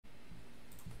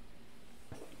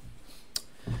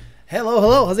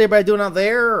Hello. How's everybody doing out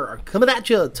there? Coming at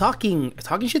you, talking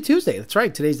shit Tuesday. That's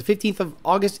right. Today's the 15th of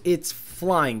August. It's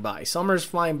flying by. Summer's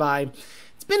flying by.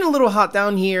 It's been a little hot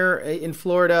down here in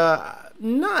Florida.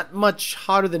 Not much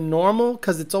hotter than normal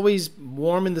because it's always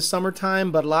warm in the summertime,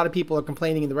 but a lot of people are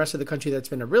complaining in the rest of the country that it's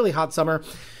been a really hot summer,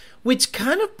 which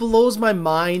kind of blows my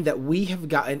mind that we have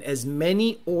gotten as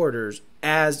many orders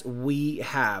as we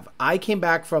have. I came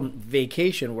back from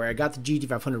vacation where I got the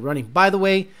GT500 running. By the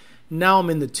way, now I'm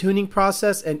in the tuning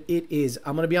process, and it is,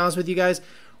 I'm going to be honest with you guys,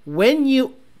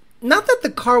 not that the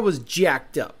car was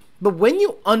jacked up, but when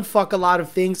you unfuck a lot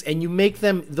of things and you make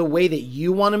them the way that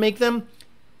you want to make them,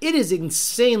 it is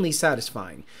insanely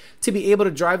satisfying to be able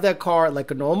to drive that car like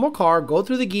a normal car, go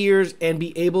through the gears, and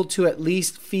be able to at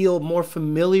least feel more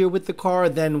familiar with the car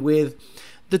than with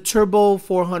the Turbo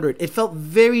 400. It felt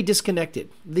very disconnected.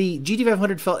 The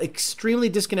GT500 felt extremely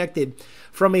disconnected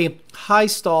from a high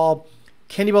stall,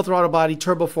 Kenny-Bell throttle body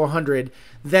Turbo 400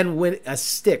 than with a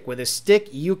stick. With a stick,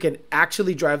 you can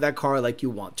actually drive that car like you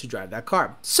want to drive that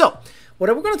car. So,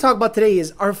 what we're going to talk about today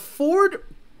is, are Ford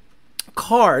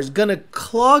cars going to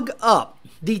clog up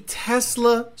the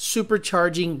Tesla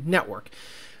supercharging network?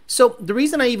 So, the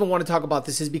reason I even want to talk about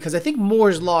this is because I think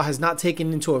Moore's Law has not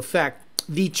taken into effect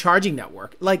the charging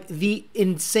network. Like, the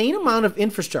insane amount of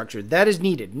infrastructure that is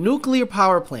needed, nuclear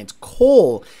power plants,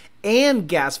 coal, and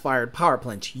gas-fired power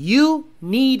plants. You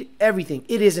need everything.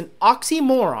 It is an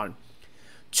oxymoron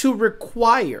to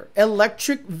require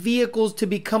electric vehicles to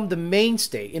become the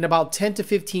mainstay in about 10 to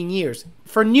 15 years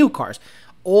for new cars.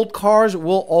 Old cars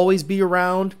will always be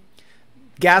around.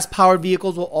 Gas-powered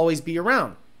vehicles will always be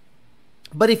around.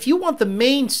 But if you want the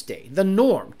mainstay, the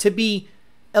norm, to be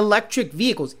electric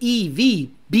vehicles,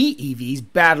 BEVs,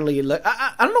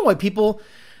 I don't know why people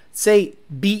say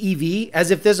BEV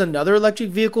as if there's another electric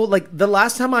vehicle. Like, the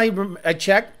last time I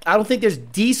checked, I don't think there's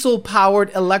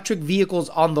diesel-powered electric vehicles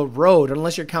on the road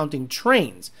unless you're counting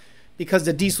trains because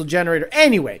the diesel generator.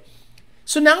 Anyway,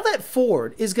 so now that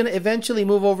Ford is going to eventually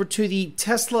move over to the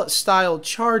Tesla-style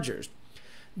chargers,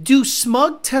 do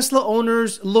smug Tesla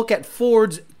owners look at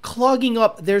Ford's clogging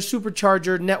up their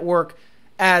supercharger network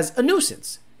as a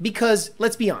nuisance? Because,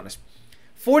 let's be honest,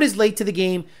 Ford is late to the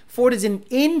game. Ford is an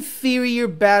inferior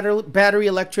battery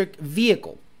electric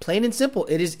vehicle. Plain and simple,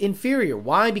 it is inferior.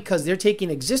 Why? Because they're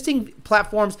taking existing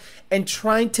platforms and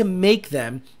trying to make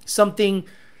them something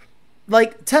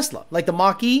like Tesla, like the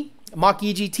Mach-E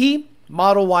GT.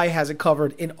 Model Y has it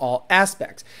covered in all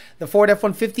aspects. The Ford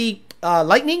F-150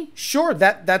 Lightning, sure,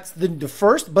 that's the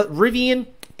first, but Rivian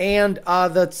and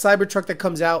the Cybertruck that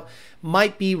comes out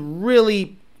might be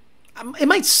really... It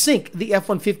might sink the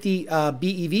F-150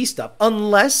 BEV stuff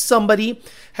unless somebody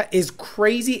is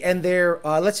crazy and they're,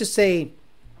 let's just say,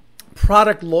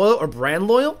 product loyal or brand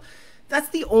loyal. That's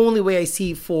the only way I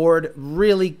see Ford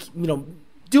really,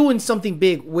 doing something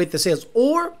big with the sales,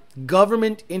 or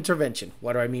government intervention.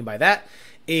 What do I mean by that?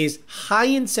 Is high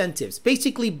incentives,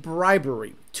 basically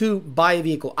bribery to buy a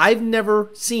vehicle. I've never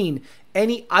seen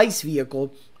any ICE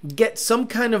vehicle get some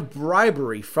kind of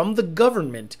bribery from the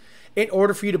government in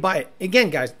order for you to buy it. Again,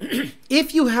 guys,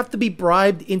 if you have to be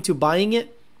bribed into buying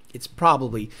it, it's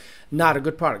probably not a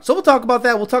good product. So we'll talk about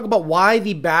that. We'll talk about why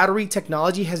the battery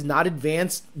technology has not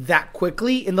advanced that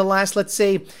quickly in the last, let's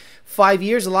say, 5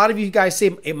 years. A lot of you guys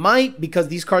say it might because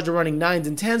these cars are running 9s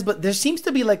and 10s, but there seems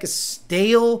to be like a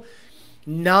stale,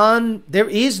 there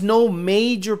is no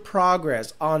major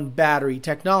progress on battery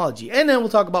technology. And then we'll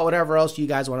talk about whatever else you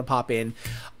guys want to pop in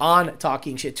on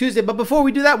Talking Shit Tuesday. But before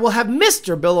we do that, we'll have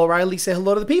Mr. Bill O'Reilly say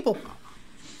hello to the people.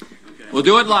 Okay. We'll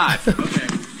do it live. Okay.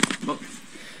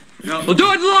 We'll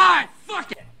do it live.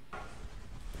 Fuck it.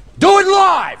 Do it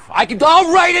live.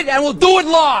 I'll write it and we'll do it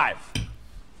live.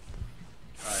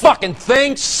 Fucking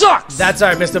thing sucks. That's all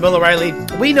right, Mr. Bill O'Reilly.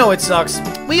 We know it sucks.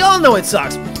 We all know it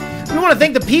sucks. We want to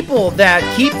thank the people that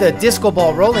keep the disco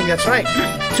ball rolling. That's right.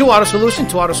 2 Auto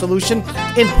Solution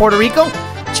in Puerto Rico.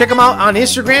 Check him out on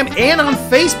Instagram and on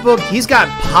Facebook. He's got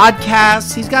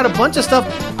podcasts. He's got a bunch of stuff.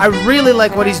 I really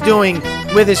like what he's doing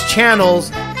with his channels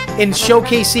in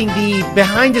showcasing the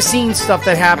behind-the-scenes stuff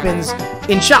that happens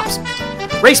in shops.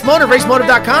 Race Motive,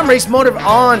 racemotive.com, Race Motive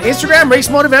on Instagram, Race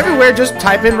Motive everywhere. Just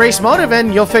type in Race Motive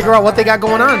and you'll figure out what they got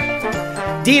going on.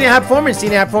 DNA High Performance,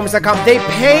 DNAHighPerformance.com. They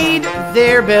paid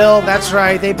their bill. That's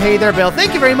right, they paid their bill.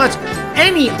 Thank you very much.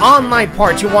 Any online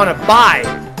parts you want to buy,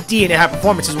 DNA High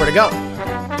Performance is where to go.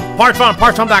 Parts Farm,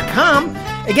 partsfarm.com.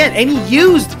 Again, any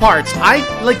used parts.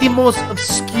 I like the most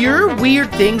obscure,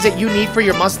 weird things that you need for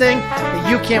your Mustang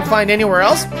that you can't find anywhere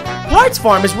else. Parts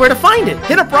Farm is where to find it.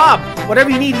 Hit up Rob.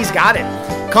 Whatever you need, he's got it.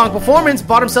 Kong Performance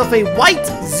bought himself a white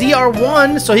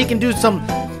ZR1 so he can do some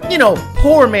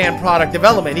poor man product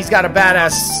development. He's got a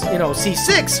badass,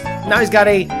 C6. Now he's got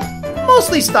a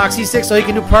mostly stock C6 so he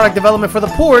can do product development for the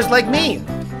poors like me.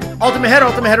 Ultimate Header,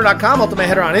 ultimateheader.com, Ultimate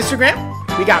Header on Instagram.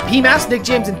 We got PMAS, Nick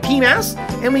James and PMAS.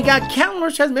 And we got Calendar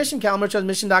Transmission,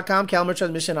 calendartransmission.com, Calendar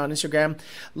Transmission on Instagram.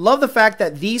 Love the fact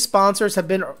that these sponsors have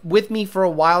been with me for a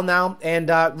while now. And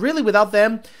really, without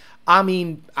them, I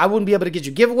wouldn't be able to get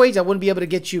you giveaways. I wouldn't be able to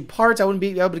get you parts. I wouldn't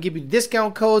be able to give you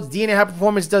discount codes. DNA High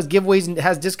Performance does giveaways and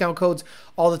has discount codes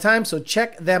all the time. So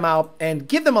check them out and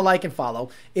give them a like and follow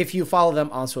if you follow them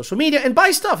on social media. And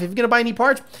buy stuff. If you're going to buy any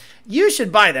parts, you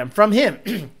should buy them from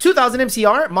him. 2000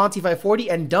 MCR, Monty 540,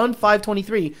 and Dunn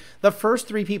 523. The first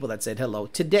three people that said hello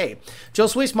today. Joe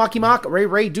Swiss, Mocky Mock,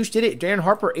 Ray, Douche Did It, Darren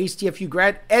Harper, HTFU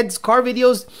grad, Ed's Car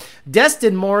Videos,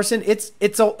 Destin Morrison. It's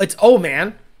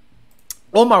man.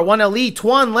 Omar 1LE,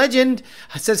 Twan Legend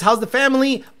says, how's the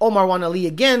family? Omar 1LE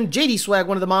again. JD Swag,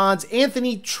 one of the mods.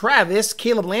 Anthony Travis,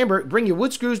 Caleb Lambert, Bring Your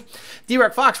Wood Screws.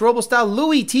 D-Rock Fox, RoboStyle,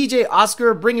 Louis, TJ,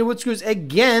 Oscar, Bring Your Wood Screws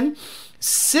again.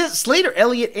 Slater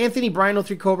Elliott, Anthony Brino,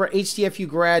 3 Cobra, HTFU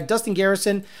grad, Dustin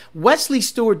Garrison, Wesley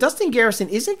Stewart. Dustin Garrison,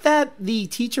 isn't that the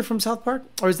teacher from South Park?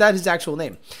 Or is that his actual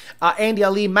name? Andy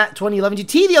Ali, Matt 2011,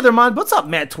 GT, the other mod. What's up,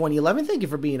 Matt 2011? Thank you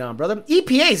for being on, brother.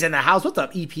 EPA's in the house. What's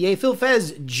up, EPA? Phil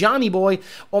Fez, Johnny Boy,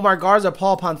 Omar Garza,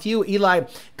 Paul Ponthieu, Eli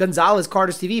Gonzalez,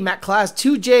 Carter's TV, Matt Class,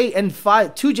 2J's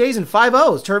and 5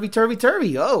 O's.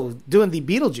 Turvy. Oh, doing the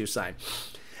Beetlejuice sign.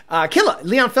 Killa,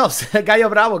 Leon Phelps, Gallo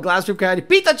Bravo, Glass Roof Coyote,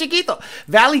 Pita Chiquito,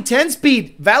 Valley 10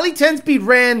 Speed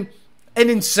ran an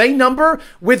insane number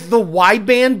with the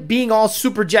wideband being all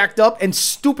super jacked up and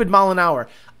stupid mile an hour.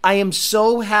 I am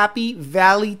so happy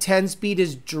Valley 10 Speed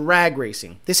is drag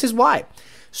racing. This is why.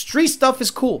 Street stuff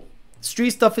is cool.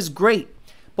 Street stuff is great.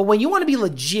 But when you want to be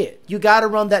legit, you got to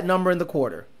run that number in the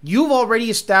quarter. You've already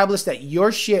established that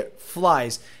your shit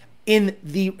flies in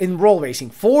roll racing.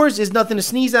 4s is nothing to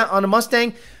sneeze at on a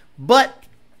Mustang. But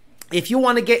if you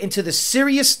want to get into the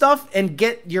serious stuff and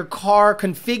get your car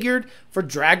configured for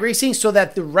drag racing so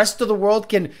that the rest of the world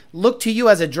can look to you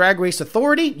as a drag race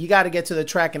authority, you got to get to the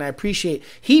track, and I appreciate.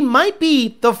 He might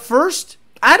be the first.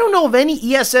 I don't know of any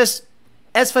ESS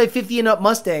S550 and up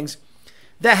Mustangs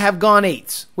that have gone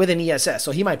 8s with an ESS,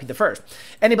 so he might be the first.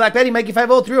 Andy Black Betty, Mikey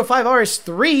 50, 305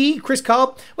 RS3, Chris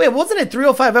Culp. Wait, wasn't it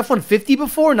 305 F-150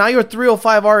 before? Now you're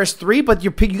 305 RS3, but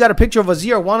you got a picture of a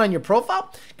ZR1 on your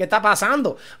profile? ¿Qué está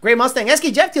pasando? Great Mustang.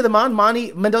 SK Jeff to the Mon,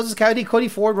 Monty, Mendoza's Coyote, Cody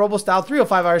Ford, RoboStyle,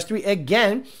 305 RS3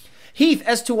 again. Heath,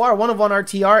 S2R, 101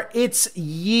 RTR. It's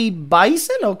Ye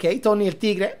Bison. Okay, Tony El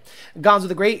Tigre. Gonzo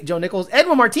the Great, Joe Nichols.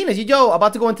 Edwin Martinez. Yo,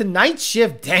 about to go into night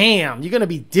shift. Damn, you're going to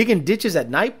be digging ditches at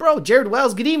night, bro? Jared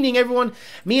Wells, good evening, everyone.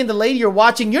 Me and the lady are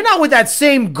watching. You're not with that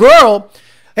same girl.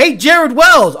 Hey, Jared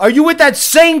Wells, are you with that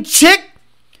same chick?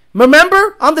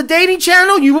 Remember on the dating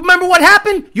channel? You remember what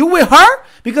happened? You with her?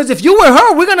 Because if you with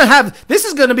her, we're going to have, this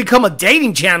is going to become a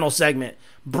dating channel segment.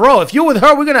 Bro, if you with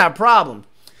her, we're going to have problems.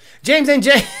 James and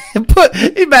Jay,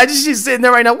 imagine she's sitting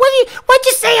there right now. What'd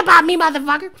you say about me,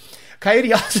 motherfucker?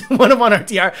 Coyote Austin, 101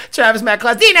 RTR, Travis Matt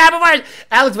Class, Dean Applewhite,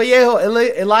 Alex Vallejo,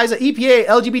 Eliza, EPA,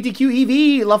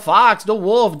 LGBTQ, EV, La Fox, The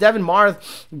Wolf, Devin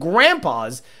Marth,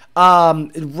 Grandpas,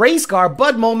 Race Car,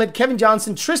 Bud Moment, Kevin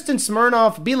Johnson, Tristan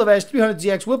Smirnoff, Bilavesh,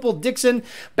 300ZX, Whipple, Dixon,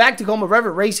 Back to Coma,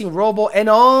 Revit Racing, Robo, and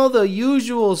all the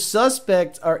usual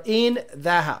suspects are in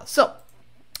the house. So,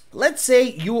 let's say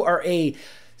you are a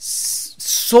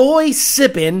soy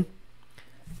sipping,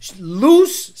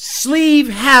 loose sleeve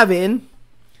having,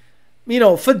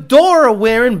 fedora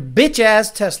wearing bitch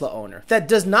ass Tesla owner that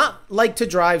does not like to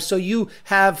drive, so you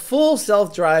have full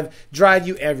self drive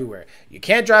you everywhere. You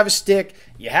can't drive a stick,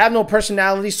 you have no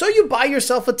personality, so you buy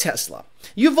yourself a Tesla.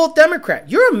 You vote Democrat.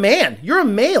 You're a man, you're a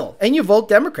male, and you vote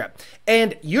Democrat,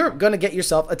 and you're gonna get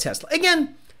yourself a Tesla.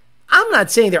 Again, I'm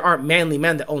not saying there aren't manly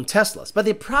men that own Teslas, but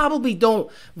they probably don't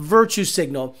virtue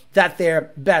signal that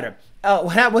they're better.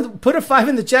 Put a 5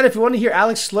 in the chat if you want to hear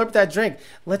Alex slurp that drink.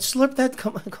 Let's slurp that.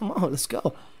 Come on, let's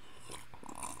go.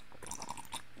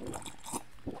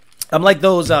 I'm like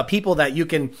those people that you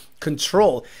can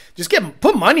control. Just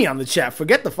put money on the chat.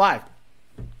 Forget the 5.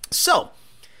 So,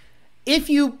 if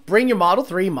you bring your Model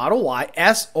 3, Model Y,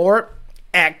 S, or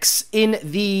X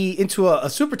into a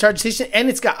supercharger station, and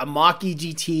it's got a Mach-E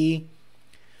GT,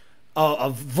 a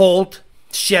Volt,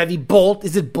 Chevy Bolt.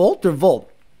 Is it Bolt or Volt?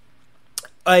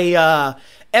 A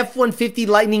F-150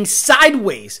 Lightning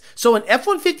sideways. So an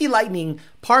F-150 Lightning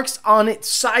parks on it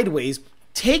sideways,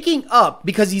 taking up,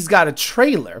 because he's got a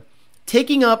trailer,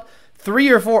 taking up 3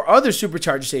 or 4 other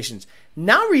supercharger stations.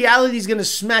 Now reality is going to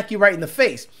smack you right in the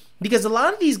face, because a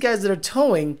lot of these guys that are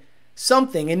towing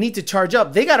something and need to charge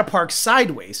up, they got to park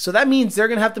sideways. So that means they're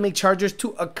going to have to make chargers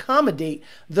to accommodate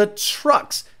the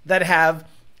trucks that have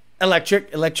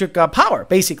electric power,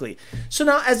 basically. So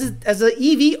now, as an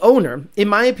EV owner, in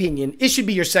my opinion, it should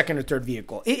be your second or third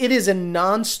vehicle. It is a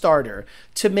non-starter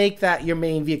to make that your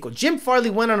main vehicle. Jim Farley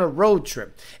went on a road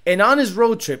trip, and on his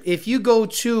road trip, if you go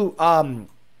to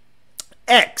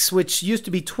X, which used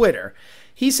to be Twitter,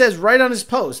 he says right on his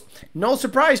post, no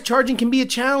surprise, charging can be a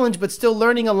challenge, but still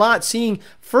learning a lot, seeing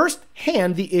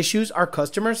firsthand the issues our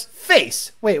customers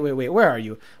face. Wait, where are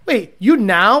you? Wait, you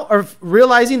now are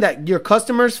realizing that your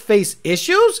customers face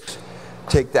issues?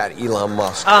 Take that, Elon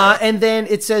Musk. And then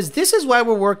it says, this is why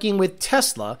we're working with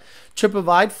Tesla to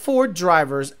provide Ford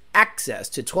drivers access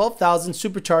to 12,000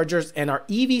 superchargers, and our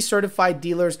EV certified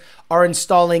dealers are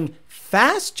installing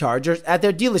fast chargers at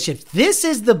their dealerships. This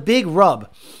is the big rub.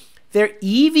 They're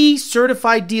EV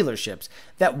certified dealerships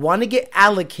that want to get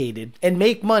allocated and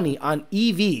make money on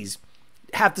EVs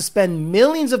have to spend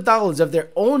millions of dollars of their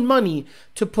own money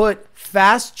to put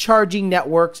fast charging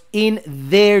networks in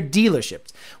their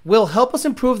dealerships. Will help us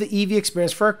improve the EV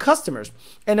experience for our customers.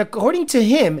 And according to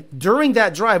him, during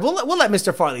that drive, we'll let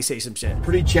Mr. Farley say some shit.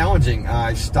 Pretty challenging.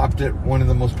 I stopped at one of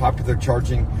the most popular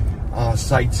charging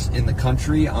sites in the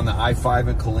country on the I-5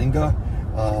 in Kalinga.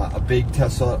 A big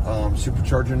Tesla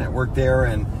supercharger network there,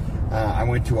 and I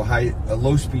went to a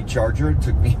low-speed charger. It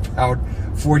took me about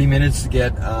 40 minutes to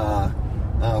get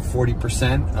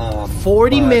 40%.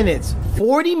 40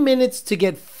 minutes to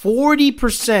get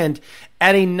 40%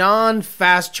 at a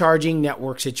non-fast charging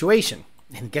network situation.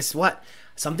 And guess what?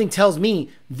 Something tells me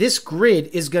this grid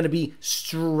is going to be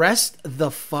stressed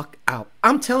the fuck out.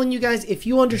 I'm telling you guys, if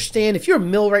you understand, if you're a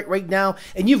millwright right now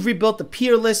and you've rebuilt a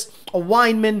Peerless, a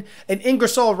Weinmann, an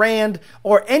Ingersoll Rand,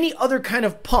 or any other kind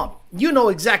of pump, you know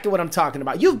exactly what I'm talking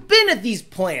about. You've been at these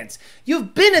plants.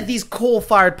 You've been at these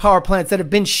coal-fired power plants that have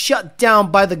been shut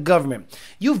down by the government.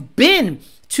 You've been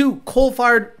to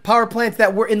coal-fired power plants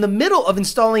that were in the middle of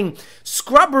installing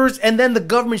scrubbers, and then the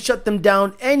government shut them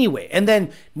down anyway. And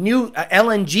then new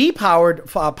LNG-powered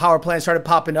power plants started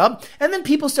popping up, and then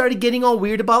people started getting all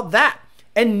weird about that.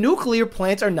 And nuclear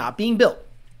plants are not being built.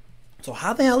 So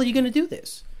how the hell are you going to do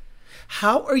this?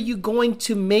 How are you going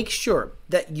to make sure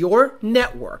that your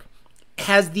network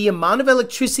has the amount of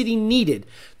electricity needed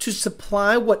to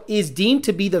supply what is deemed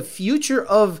to be the future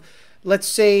of, let's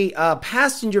say,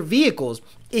 passenger vehicles,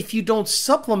 if you don't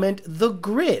supplement the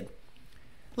grid?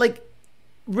 Like,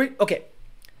 okay,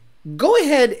 go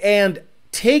ahead and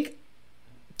take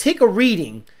a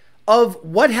reading of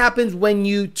what happens when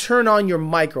you turn on your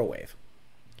microwave.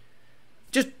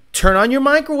 Just turn on your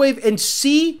microwave and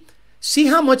see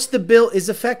how much the bill is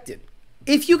affected.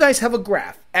 If you guys have a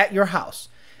graph at your house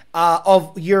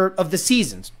of the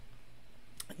seasons,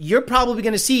 you're probably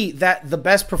going to see that the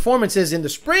best performance is in the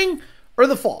spring or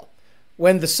the fall,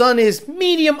 when the sun is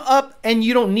medium up and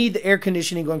you don't need the air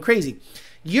conditioning going crazy.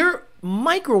 Your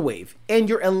microwave and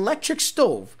your electric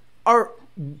stove are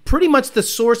pretty much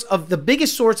the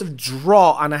biggest source of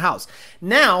draw on a house.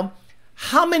 Now,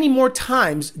 how many more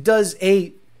times does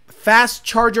a fast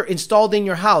charger installed in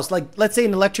your house, like let's say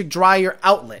an electric dryer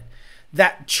outlet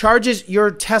that charges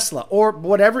your Tesla or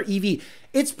whatever EV,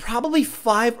 it's probably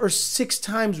 5 or 6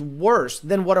 times worse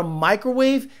than what a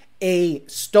microwave, a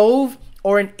stove,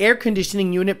 or an air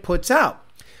conditioning unit puts out.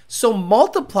 So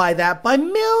multiply that by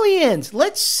millions.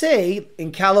 Let's say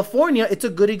in California, it's a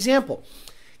good example.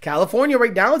 California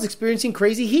right now is experiencing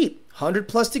crazy heat, 100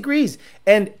 plus degrees.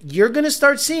 And you're going to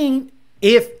start seeing,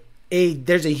 if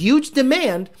there's a huge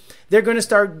demand, they're going to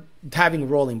start having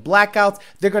rolling blackouts.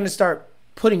 They're going to start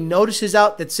putting notices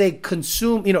out that say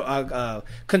conserve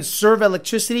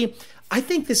electricity. I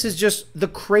think this is just the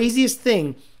craziest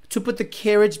thing to put the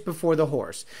carriage before the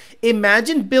horse.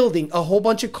 Imagine building a whole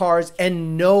bunch of cars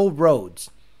and no roads.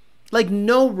 Like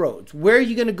no roads. Where are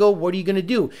you going to go? What are you going to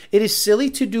do? It is silly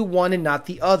to do one and not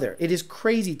the other. It is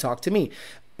crazy talk to me.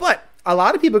 But a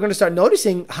lot of people are going to start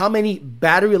noticing how many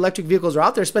battery electric vehicles are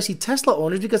out there, especially Tesla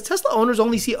owners, because Tesla owners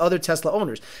only see other Tesla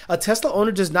owners. A Tesla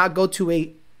owner does not go to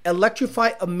a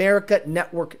Electrify America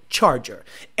network charger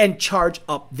and charge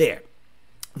up there.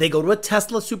 They go to a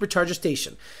Tesla supercharger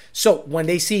station. So when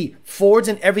they see Fords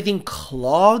and everything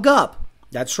clog up,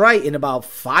 that's right, in about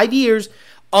 5 years,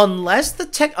 unless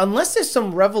there's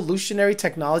some revolutionary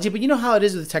technology, but you know how it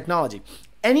is with technology.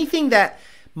 Anything that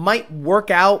might work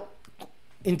out,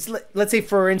 let's say,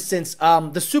 for instance,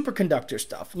 the superconductor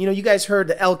stuff. You know, you guys heard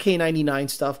the LK99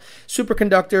 stuff.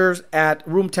 Superconductors at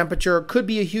room temperature could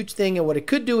be a huge thing, and what it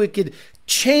could do, it could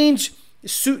change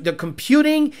the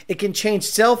computing, it can change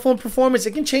cell phone performance,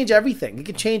 it can change everything.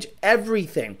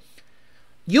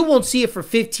 You won't see it for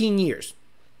 15 years.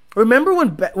 Remember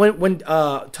when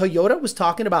Toyota was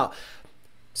talking about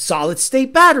solid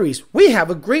state batteries? We have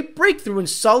a great breakthrough in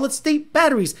solid state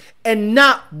batteries, and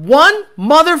not one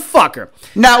motherfucker,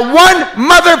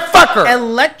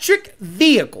 electric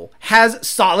vehicle has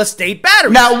solid state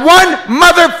batteries. Not one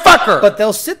motherfucker. But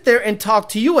they'll sit there and talk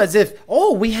to you as if,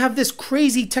 oh, we have this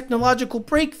crazy technological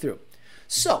breakthrough.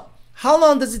 So, how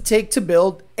long does it take to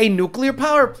build a nuclear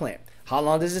power plant? How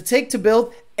long does it take to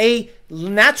build a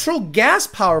natural gas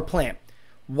power plant?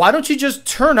 Why don't you just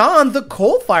turn on the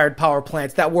coal-fired power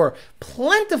plants that were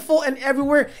plentiful and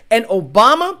everywhere, and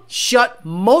Obama shut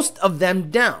most of them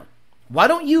down? Why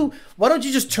don't you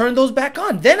just turn those back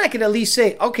on? Then I can at least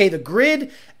say, okay, the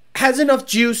grid has enough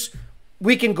juice.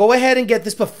 We can go ahead and get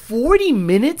this. But 40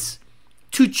 minutes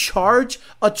to charge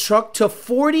a truck to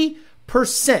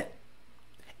 40%.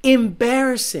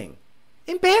 Embarrassing.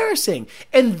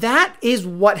 And that is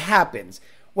what happens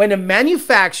when a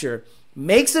manufacturer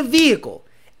makes a vehicle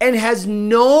and has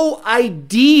no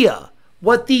idea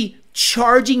what the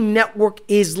charging network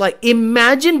is like.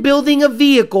 Imagine building a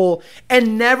vehicle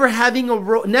and never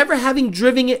having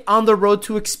driven it on the road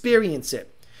to experience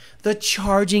it. The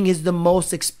charging is the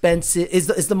most expensive, is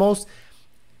the most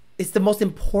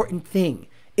important thing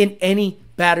in any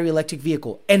battery electric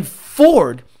vehicle. And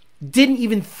Ford didn't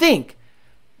even think,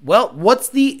 well, what's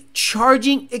the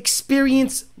charging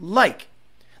experience like?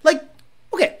 Like,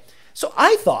 okay, so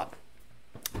I thought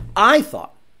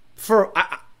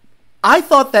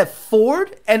that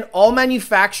Ford and all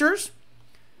manufacturers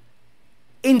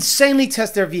insanely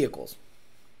test their vehicles.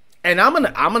 And I'm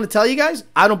gonna tell you guys,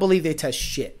 I don't believe they test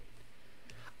shit.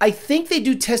 I think they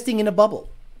do testing in a bubble.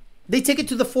 They take it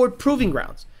to the Ford proving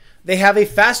grounds. They have a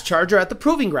fast charger at the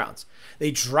proving grounds.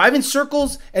 They drive in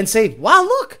circles and say, wow,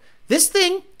 look, this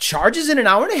thing charges in an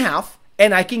hour and a half,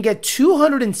 and I can get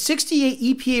 268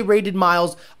 EPA rated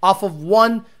miles off of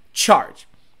one charge.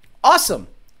 Awesome.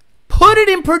 Put it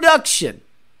in production.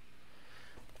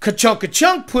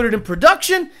 Ka-chunk, put it in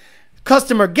production.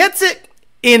 Customer gets it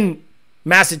in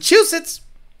Massachusetts.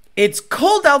 It's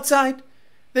cold outside.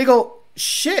 They go,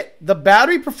 shit, the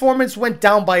battery performance went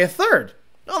down by a third.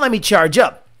 Oh, let me charge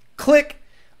up. Click.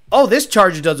 Oh, this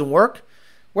charger doesn't work.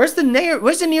 Where's the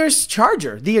nearest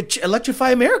charger? The Electrify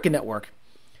America network.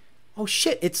 Oh,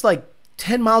 shit, it's like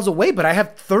 10 miles away, but I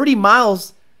have 30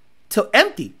 miles to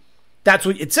empty. That's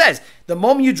what it says. The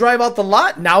moment you drive out the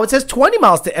lot, now it says 20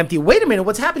 miles to empty. Wait a minute,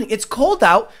 what's happening? It's cold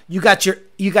out. You got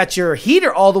your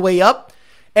heater all the way up,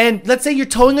 and let's say you're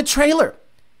towing a trailer.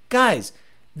 Guys,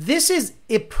 this is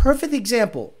a perfect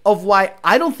example of why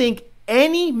I don't think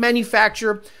any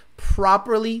manufacturer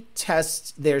properly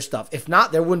tests their stuff. If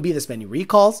not, there wouldn't be this many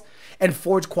recalls, and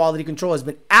Ford's quality control has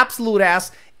been absolute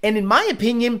ass. And in my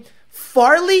opinion,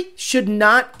 Farley should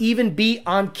not even be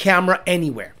on camera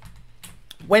anywhere.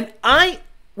 When I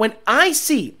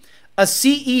see a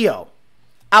CEO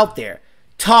out there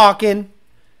talking,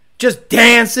 just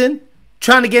dancing,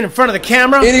 trying to get in front of the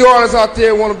camera. Any artists out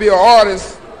there want to be an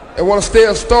artist and want to stay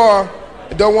a star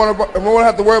and don't want to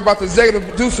have to worry about the executive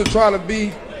producer trying to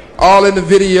be all in the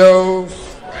videos,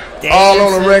 dancing, all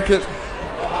on the record,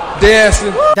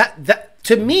 dancing. That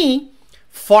to me,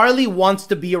 Farley wants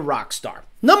to be a rock star.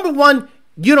 Number one,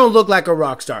 you don't look like a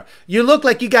rock star. You look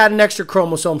like you got an extra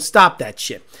chromosome. Stop that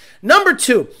shit. Number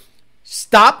two,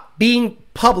 stop being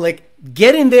public.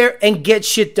 Get in there and get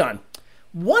shit done.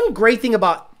 One great thing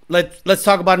about, let's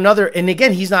talk about another, and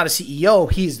again, he's not a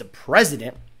CEO. He's the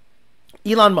president.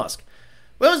 Elon Musk.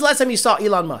 When was the last time you saw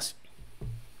Elon Musk?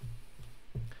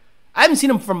 I haven't seen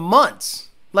him for months.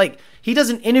 Like, he does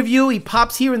an interview. He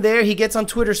pops here and there. He gets on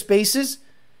Twitter Spaces.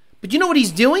 But you know what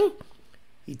he's doing?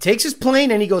 He takes his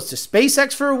plane and he goes to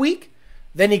SpaceX for a week.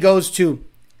 Then he goes to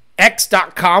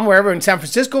X.com, wherever in San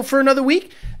Francisco, for another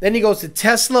week. Then he goes to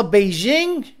Tesla,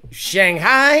 Beijing,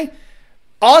 Shanghai,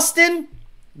 Austin,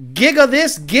 Giga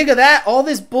this, Giga that, all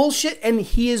this bullshit. And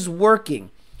he is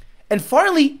working. And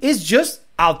Farley is just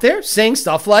out there saying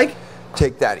stuff like,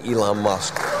 take that, Elon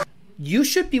Musk. You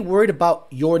should be worried about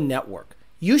your network.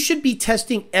 You should be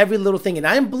testing every little thing. And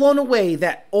I am blown away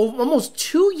that almost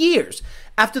 2 years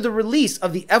after the release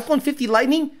of the F-150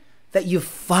 Lightning, that you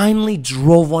finally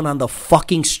drove one on the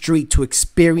fucking street to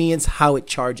experience how it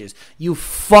charges. You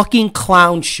fucking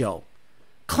clown show.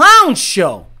 Clown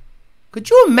show. Could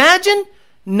you imagine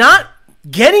not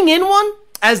getting in one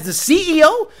as the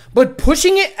CEO, but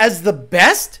pushing it as the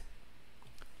best?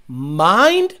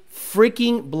 Mind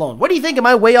freaking blown. What do you think? Am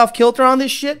I way off kilter on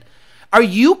this shit? Are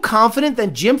you confident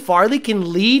that Jim Farley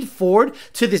can lead Ford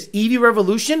to this EV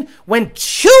revolution when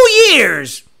 2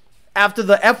 years after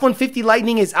the F-150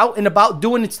 Lightning is out and about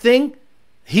doing its thing,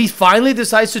 He finally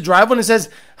decides to drive one and says,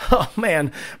 oh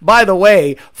man, by the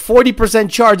way, 40%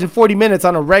 charge in 40 minutes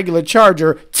on a regular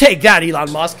charger. Take that,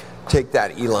 Elon Musk. Take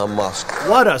that, Elon Musk.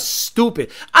 What a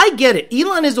stupid. I get it.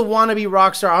 Elon is a wannabe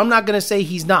rock star. I'm not going to say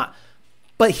he's not.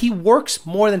 But he works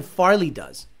more than Farley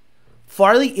does.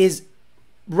 Farley is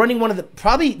running one of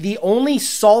probably the only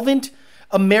solvent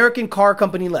American car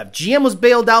company left. GM was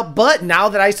bailed out, but now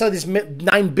that I saw this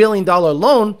 $9 billion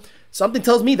loan, something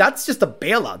tells me that's just a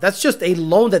bailout. That's just a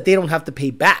loan that they don't have to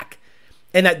pay back.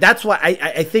 And that's why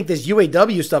I think this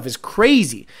UAW stuff is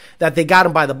crazy that they got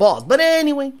him by the balls. But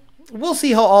anyway, we'll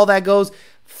see how all that goes.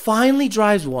 Finally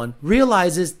drives one,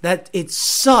 realizes that it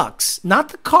sucks. Not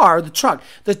the car, the truck,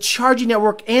 the charging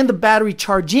network, and the battery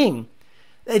charging.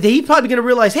 He's probably going to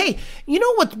realize, hey, you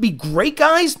know what would be great,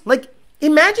 guys? Like,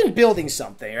 imagine building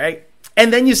something, right?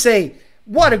 And then you say,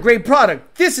 what a great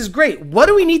product. This is great. What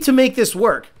do we need to make this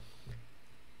work?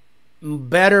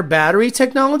 Better battery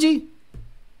technology?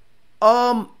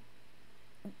 We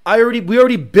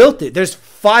already built it. There's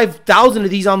 5,000 of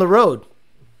these on the road.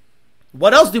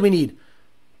 What else do we need?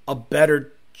 A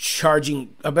better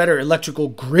electrical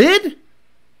grid?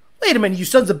 Wait a minute, you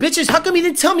sons of bitches. How come you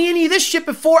didn't tell me any of this shit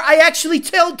before I actually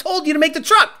told you to make the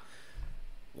truck?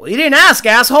 Well, you didn't ask,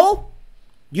 asshole.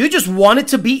 You just wanted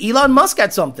to be Elon Musk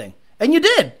at something. And you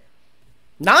did.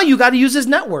 Now you got to use his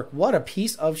network. What a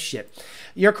piece of shit.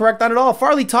 You're correct on it all.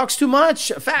 Farley talks too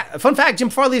much. Fun fact,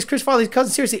 Jim Farley is Chris Farley's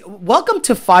cousin. Seriously, welcome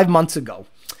to 5 months ago.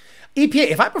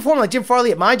 EPA, if I performed like Jim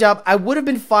Farley at my job, I would have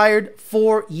been fired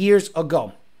 4 years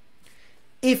ago.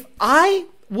 If I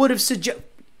would have suggested...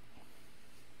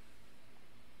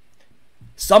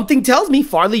 Something tells me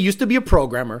Farley used to be a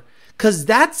programmer, because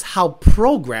that's how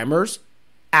programmers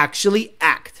actually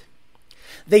act.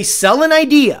 They sell an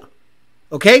idea,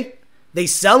 okay? They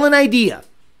sell an idea.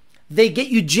 They get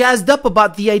you jazzed up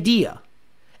about the idea.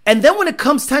 And then when it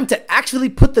comes time to actually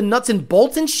put the nuts and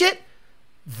bolts and shit,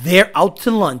 they're out to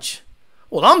lunch.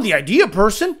 Well, I'm the idea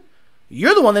person.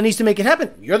 You're the one that needs to make it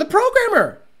happen. You're the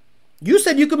programmer. You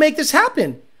said you could make this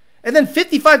happen. And then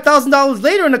 $55,000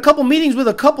 later in a couple meetings with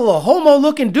a couple of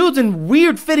homo-looking dudes in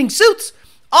weird-fitting suits,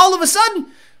 all of a sudden,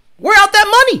 we're out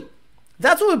that money.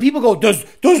 That's when people go, does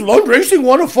Lund Racing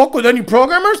want to fuck with any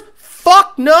programmers?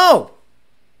 Fuck no.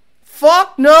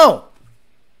 Fuck no.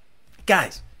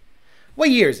 Guys,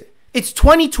 what year is it? It's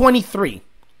 2023.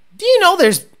 Do you know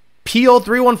there's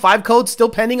P0315 codes still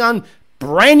pending on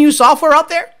brand new software out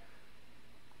there?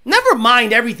 Never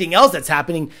mind everything else that's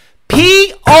happening.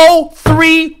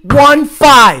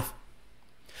 P0315.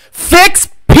 Fix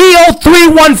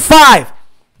P0315.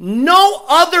 No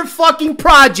other fucking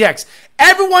projects.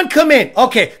 Everyone come in.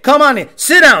 Okay, come on in.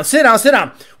 Sit down.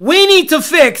 We need to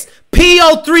fix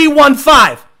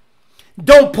P0315.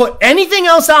 Don't put anything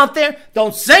else out there.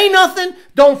 Don't say nothing.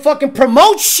 Don't fucking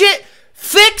promote shit.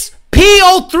 Fix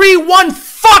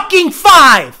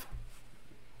P0315.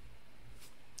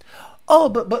 Oh,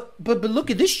 but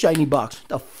look at this shiny box.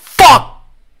 The fuck?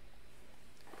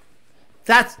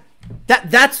 That's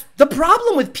the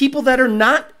problem with people that are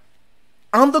not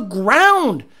on the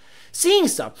ground seeing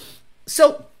stuff.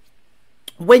 So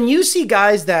when you see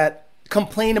guys that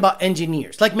complain about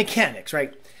engineers, like mechanics,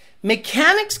 right?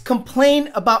 Mechanics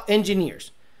complain about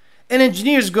engineers. And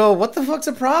engineers go, what the fuck's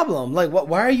the problem? Like,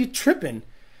 why are you tripping?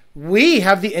 We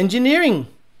have the engineering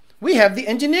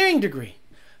degree.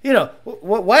 You know,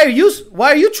 why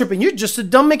are you tripping? You're just a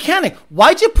dumb mechanic.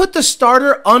 Why'd you put the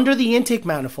starter under the intake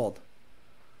manifold?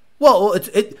 Well,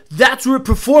 that's where it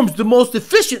performs the most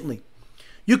efficiently.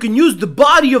 You can use the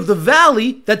body of the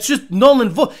valley that's just null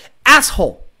and void.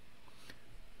 Asshole.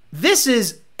 This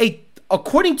is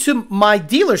according to my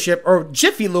dealership or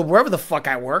Jiffy Lube, wherever the fuck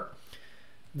I work,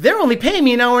 they're only paying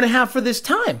me an hour and a half for this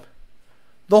time.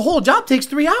 The whole job takes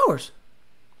 3 hours.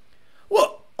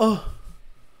 Well,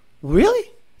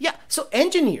 really? Yeah. So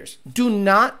engineers don't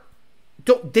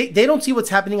see what's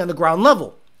happening on the ground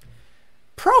level.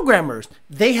 Programmers,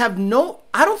 I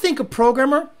don't think a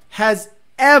programmer has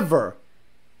ever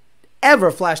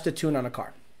flashed a tune on a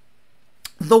car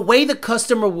the way the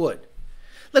customer would.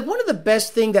 Like, one of the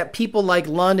best thing that people like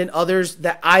Lund and others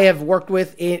that I have worked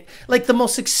with in, like, the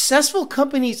most successful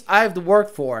companies I've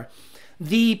worked for,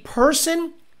 the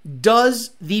person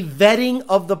does the vetting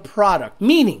of the product,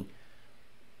 meaning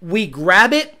we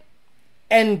grab it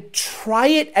and try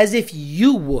it as if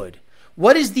you would.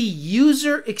 What is the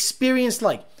user experience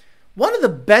like? One of the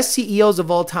best CEOs of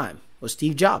all time was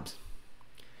Steve Jobs.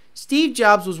 Steve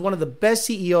Jobs was one of the best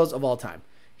CEOs of all time.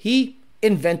 He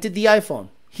invented the iPhone.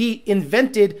 He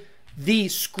invented The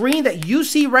screen that you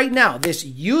see right now, this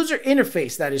user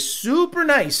interface that is super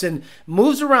nice and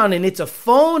moves around, and it's a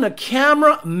phone, a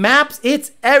camera, maps,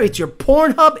 it's your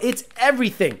Pornhub, it's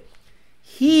everything.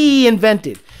 He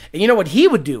invented. And you know what he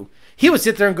would do? He would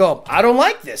sit there and go, I don't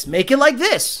like this, make it like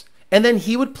this. And then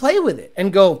he would play with it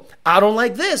and go, I don't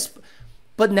like this.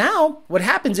 But now what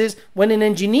happens is when an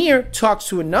engineer talks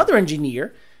to another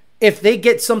engineer, if they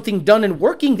get something done and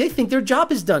working, they think their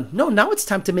job is done. No, now it's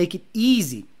time to make it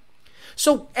easy.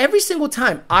 So every single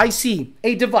time I see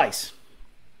a device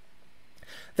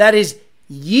that is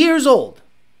years old,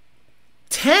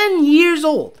 10 years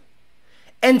old,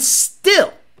 and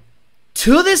still,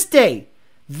 to this day,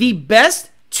 the best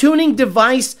tuning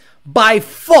device by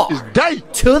far,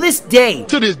 to this day,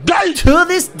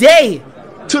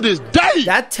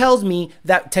 that tells me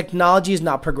that technology is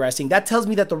not progressing. That tells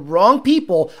me that the wrong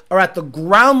people are at the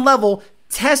ground level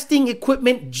testing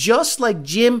equipment just like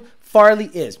Jim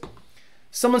Farley is.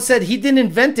 Someone said he didn't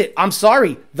invent it. I'm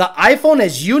sorry. The iPhone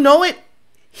as you know it,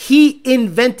 he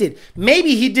invented.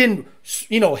 Maybe he didn't,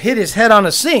 hit his head on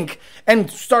a sink and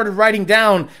started writing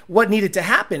down what needed to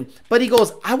happen. But he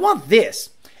goes, I want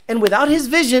this. And without his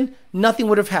vision, nothing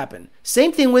would have happened.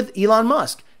 Same thing with Elon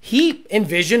Musk. He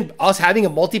envisioned us having a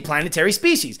multiplanetary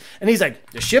species. And he's like,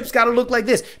 the ship's got to look like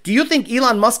this. Do you think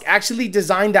Elon Musk actually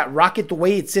designed that rocket the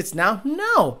way it sits now?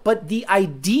 No. But the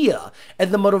idea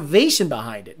and the motivation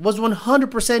behind it was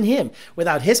 100% him.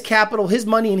 Without his capital, his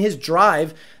money, and his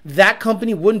drive, that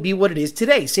company wouldn't be what it is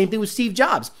today. Same thing with Steve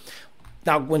Jobs.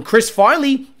 Now, when Chris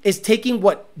Farley is taking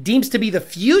what deems to be the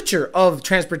future of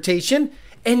transportation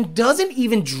and doesn't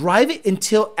even drive it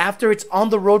until after it's on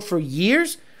the road for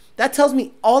years, that tells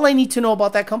me all I need to know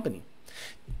about that company.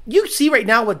 You see right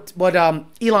now what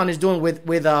Elon is doing with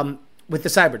the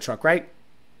Cybertruck, right?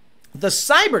 The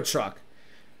Cybertruck.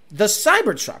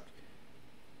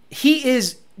 He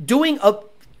is doing a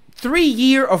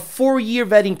 3-year or 4-year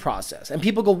vetting process, and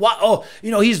people go, "Wow, oh,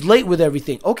 he's late with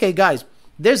everything." Okay, guys,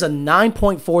 there's a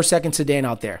 9.4 second sedan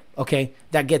out there, okay,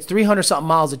 that gets 300 something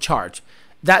miles of charge.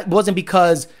 That wasn't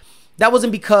because he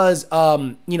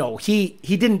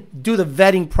didn't do the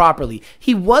vetting properly.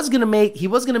 He was gonna make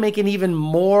an even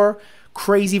more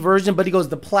crazy version, but he goes,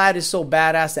 the Plaid is so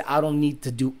badass that I don't need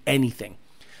to do anything.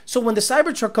 So when the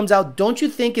Cybertruck comes out, don't you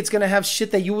think it's gonna have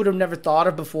shit that you would have never thought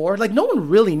of before? Like, no one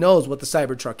really knows what the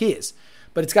Cybertruck is,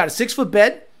 but it's got a 6-foot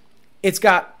bed. It's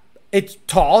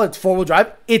tall. It's 4-wheel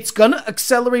drive. It's gonna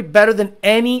accelerate better than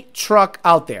any truck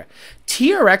out there.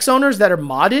 TRX owners that are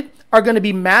modded are going to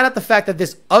be mad at the fact that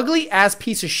this ugly ass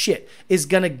piece of shit is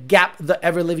going to gap the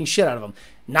ever living shit out of them.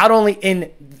 Not only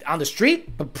on the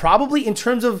street, but probably in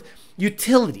terms of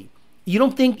utility. You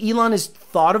don't think Elon has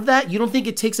thought of that? You don't think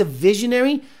it takes a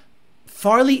visionary?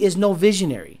 Farley is no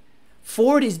visionary.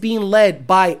 Ford is being led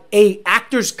by an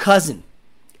actor's cousin,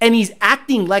 and he's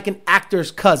acting like an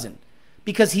actor's cousin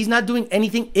because he's not doing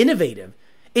anything innovative.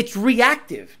 It's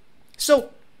reactive. So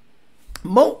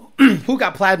who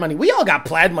got Plaid money? We all got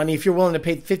Plaid money if you're willing to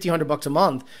pay $1,500 a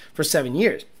month for 7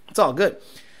 years. It's all good.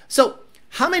 So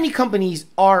how many companies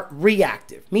are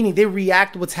reactive? Meaning they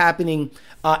react to what's happening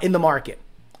in the market.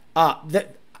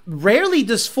 Rarely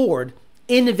does Ford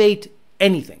innovate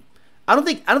anything. I don't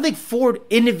think Ford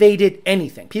innovated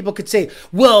anything. People could say,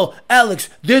 well, Alex,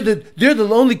 they're the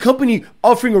only company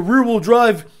offering a rear-wheel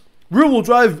drive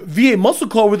V8 muscle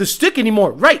car with a stick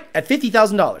anymore. Right, at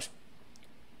 $50,000.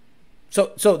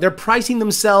 So they're pricing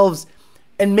themselves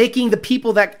and making the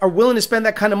people that are willing to spend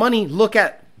that kind of money look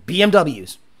at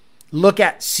BMWs, look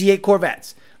at C8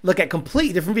 Corvettes, look at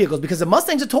completely different vehicles because a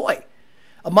Mustang's a toy.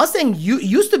 A Mustang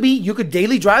used to be you could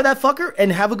daily drive that fucker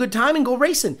and have a good time and go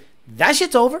racing. That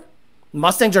shit's over.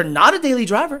 Mustangs are not a daily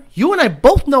driver. You and I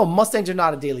both know Mustangs are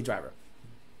not a daily driver.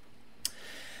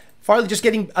 Farley just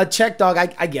getting a check, dog.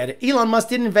 I get it. Elon Musk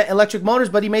didn't invent electric motors,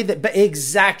 but he made that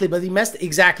exactly. But he messed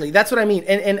exactly. That's what I mean.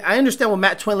 And I understand what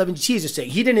Matt 2011 Cheese is saying.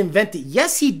 He didn't invent it.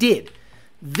 Yes, he did.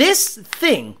 This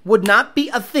thing would not be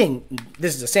a thing.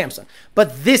 This is a Samsung,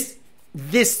 but this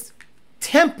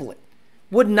template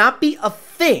would not be a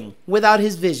thing without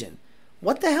his vision.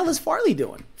 What the hell is Farley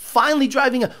doing? Finally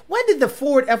driving a. When did the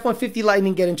Ford F-150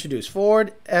 Lightning get introduced?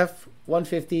 Ford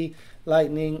F-150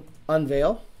 Lightning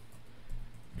unveil.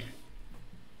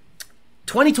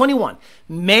 2021,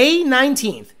 May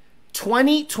 19th,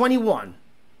 2021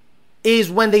 is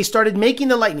when they started making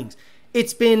the Lightnings.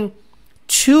 It's been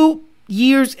 2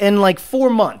 years and like 4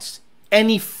 months. And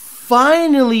he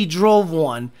finally drove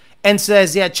one and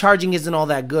says, yeah, charging isn't all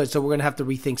that good. So we're going to have to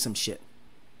rethink some shit.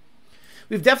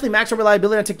 We've definitely maxed our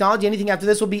reliability on technology. Anything after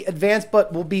this will be advanced,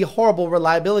 but will be horrible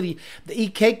reliability. They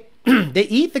eat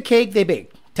the cake they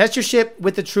bake. Test your shit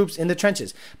with the troops in the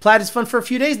trenches. Plaid is fun for a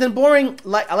few days, then boring.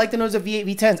 I like the noise of V8,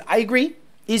 V10s. I agree.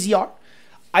 EZR.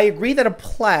 I agree that a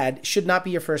Plaid should not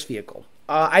be your first vehicle.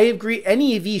 I agree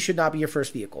any EV should not be your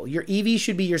first vehicle. Your EV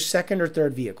should be your second or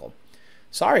third vehicle.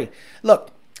 Sorry. Look,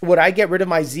 would I get rid of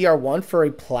my ZR1 for a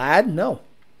Plaid? No.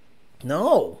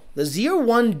 No. The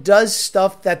ZR1 does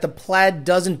stuff that the Plaid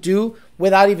doesn't do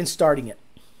without even starting it.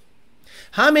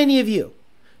 How many of you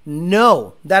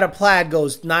know that a Plaid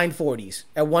goes 940s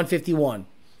at 151?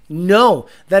 Know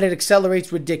that it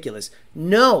accelerates ridiculous.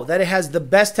 Know that it has the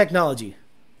best technology.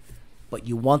 But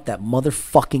you want that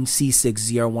motherfucking C6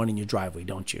 ZR1 in your driveway,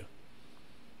 don't you?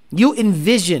 You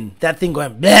envision that thing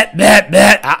going, bleh, bleh,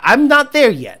 bleh. I'm not there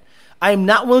yet. I am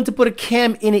not willing to put a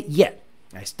cam in it yet.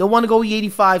 I still want to go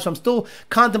E85, so I'm still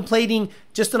contemplating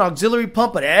just an auxiliary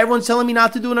pump, but everyone's telling me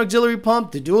not to do an auxiliary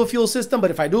pump, to do a fuel system. But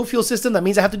if I do a fuel system, that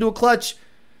means I have to do a clutch.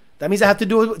 That means I have to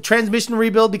do a transmission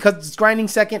rebuild because it's grinding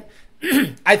second.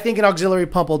 I think an auxiliary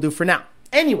pump will do for now.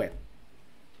 Anyway.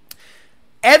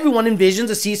 Everyone envisions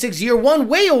a C6 ZR1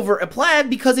 way over a Plaid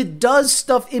because it does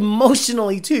stuff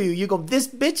emotionally to you. You go, this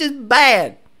bitch is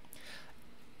bad.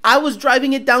 I was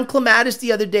driving it down Clematis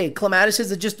the other day. Clematis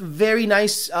is just a very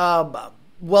nice, not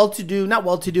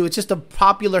well-to-do, it's just a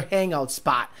popular hangout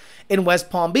spot in West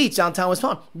Palm Beach, downtown West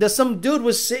Palm. There's some dude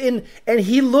was sitting and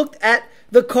he looked at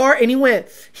the car and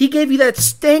he gave you that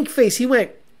stank face. He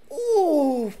went,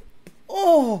 oh,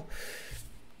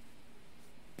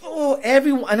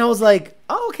 everyone. And I was like,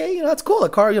 oh, okay, that's cool. A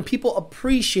car, people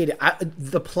appreciate it.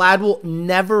 The Plaid will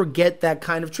never get that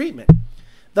kind of treatment.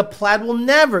 The Plaid will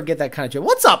never get that kind of treatment.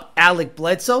 What's up, Alec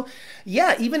Bledsoe?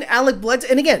 Yeah, even Alec Bledsoe.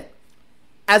 And again,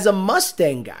 as a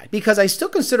Mustang guy, because I still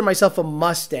consider myself a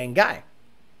Mustang guy,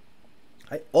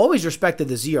 I always respected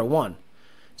the ZR1.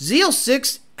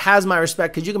 Z06 has my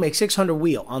respect because you can make 600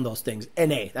 wheel on those things.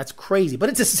 NA, that's crazy. But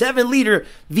it's a 7-liter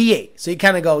V8. So you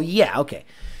kind of go, yeah, okay.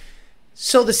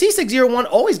 So the C601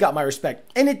 always got my respect.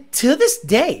 And to this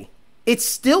day, it's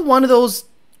still one of those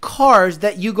cars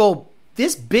that you go,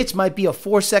 this bitch might be a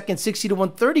 4-second 60 to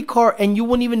 130 car and you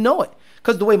wouldn't even know it.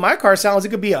 Because the way my car sounds, it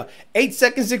could be a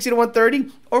 8-second 60 to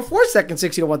 130 or 4-second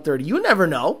 60 to 130. You never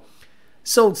know.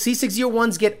 So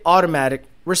C601s get automatic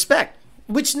respect,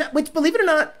 which believe it or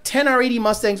not, 10R80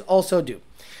 Mustangs also do.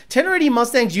 10R80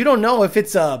 Mustangs, you don't know if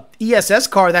it's a ESS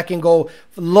car that can go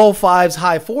low 5s,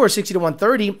 high 4s, 60 to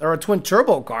 130, or a twin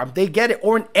turbo car. They get it.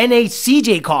 Or an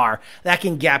NACJ car that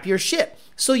can gap your shit.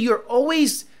 So you're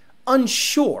always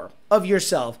unsure of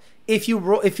yourself if you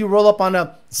roll up on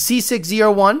a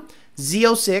C601,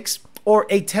 Z06, or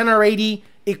a 10R80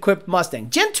 equipped Mustang.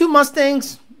 Gen 2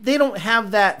 Mustangs, they don't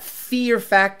have that fear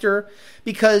factor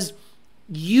because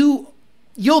you'll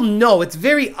know it's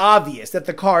very obvious that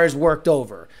the car is worked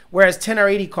over. Whereas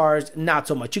 10R80 cars, not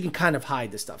so much. You can kind of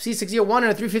hide this stuff. C601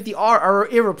 and a 350R are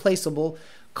irreplaceable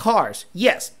cars.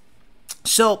 Yes.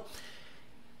 So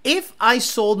if I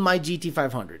sold my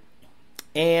GT500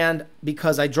 and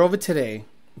because I drove it today,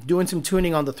 doing some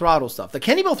tuning on the throttle stuff, the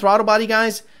Kenny Bell throttle body,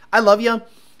 guys, I love you.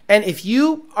 And if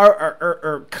you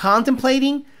are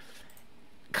contemplating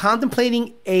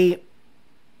a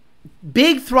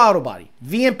big throttle body,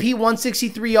 VMP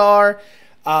 163R,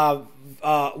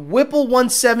 Whipple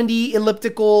 170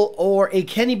 elliptical, or a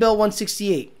Kenny Bell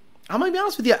 168. I'm gonna be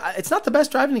honest with you, it's not the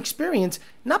best driving experience.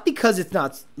 Not because it's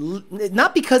not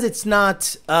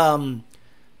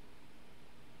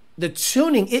the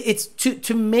tuning. It's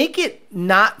to make it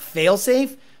not fail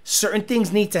safe. Certain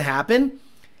things need to happen,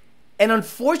 and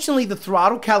unfortunately, the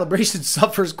throttle calibration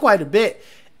suffers quite a bit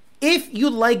if you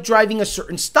like driving a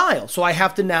certain style. So I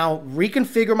have to now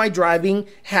reconfigure my driving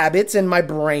habits and my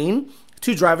brain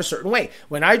to drive a certain way.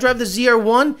 When I drive the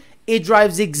ZR1, it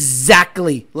drives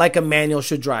exactly like a manual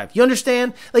should drive. You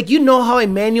understand? Like, you know how a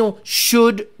manual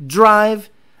should drive?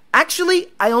 Actually,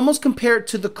 I almost compare it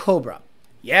to the Cobra.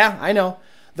 Yeah, I know.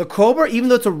 The Cobra, even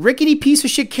though it's a rickety piece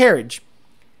of shit carriage,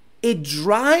 it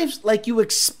drives like you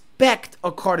expect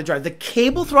a car to drive. The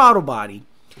cable throttle body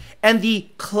and the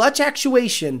clutch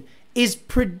actuation is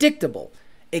predictable.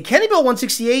 A Kenny Bell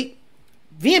 168,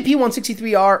 VMP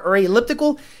 163R, or a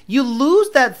elliptical, you lose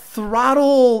that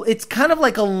throttle. It's kind of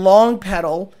like a long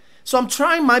pedal. So I'm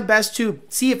trying my best to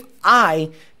see if I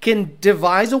can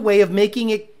devise a way of making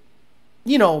it,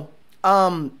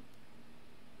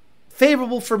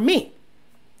 favorable for me.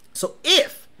 So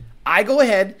if I go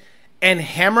ahead and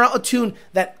hammer out a tune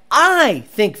that I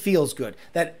think feels good,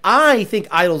 that I think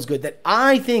idles good, that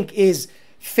I think is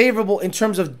favorable in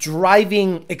terms of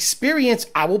driving experience,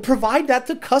 I will provide that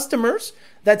to customers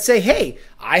that say, hey,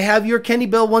 I have your Kenny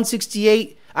Bell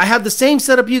 168. I have the same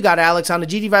setup you got, Alex, on the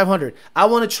GT500. I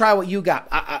want to try what you got.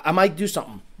 I might do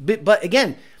something. But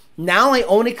again, Now I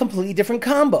own a completely different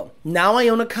combo. Now I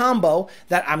own a combo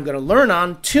that I'm going to learn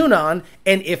on, tune on,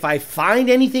 and if I find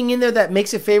anything in there that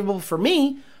makes it favorable for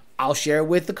me, I'll share it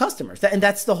with the customers. And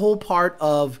that's the whole part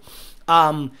of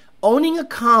owning a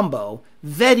combo,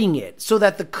 vetting it so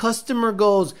that the customer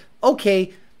goes,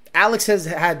 okay, Alex has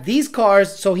had these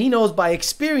cars, so he knows by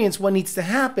experience what needs to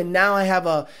happen. Now I have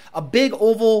a big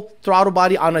oval throttle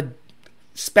body on a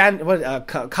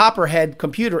Copperhead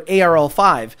computer,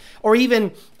 ARL5, or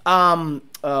even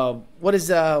what is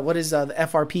the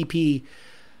FRPP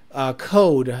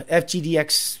code,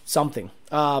 FGDX something,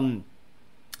 11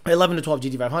 to 12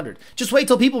 GT500. Just wait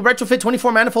till people retrofit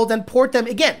 24 manifolds and port them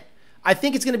again. I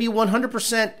think it's going to be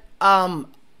 100%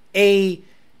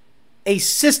 a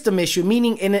system issue,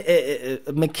 meaning in a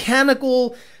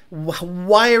mechanical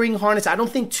wiring harness. I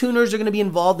don't think tuners are going to be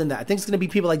involved in that. I think it's going to be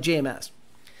people like JMS.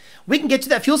 We can get you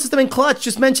that fuel system and clutch.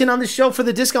 Just mention on the show for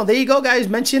the discount. There you go, guys.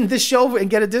 Mention this show and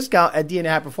get a discount at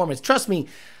DNA High Performance. Trust me,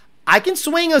 I can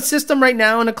swing a system right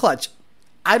now in a clutch.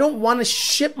 I don't want to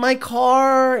ship my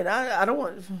car, and I don't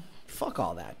want... Fuck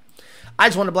all that. I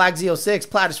just want a black Z06,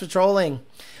 Platypus Patrolling.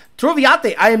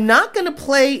 Truviate. I am not going to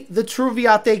play the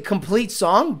Truviate complete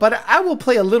song, but I will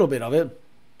play a little bit of it.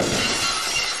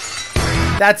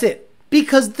 That's it.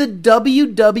 Because the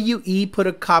WWE put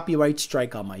a copyright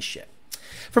strike on my shit.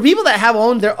 For people that have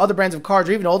owned their other brands of cars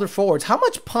or even older Fords, how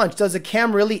much punch does a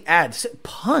cam really add?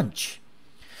 Punch.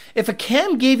 If a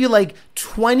cam gave you like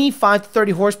 25 to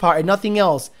 30 horsepower and nothing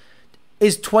else,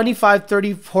 is 25,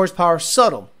 30 horsepower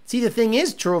subtle? See, the thing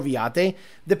is, Troviate,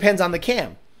 depends on the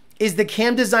cam. Is the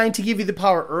cam designed to give you the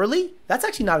power early? That's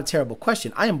actually not a terrible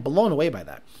question. I am blown away by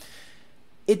that.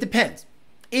 It depends.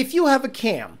 If you have a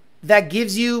cam that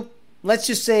gives you, let's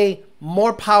just say,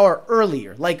 more power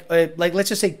earlier, like let's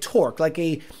just say torque, like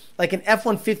an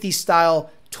F-150 style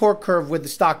torque curve with the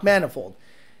stock manifold,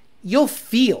 you'll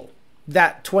feel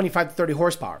that 25 to 30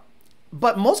 horsepower.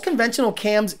 But most conventional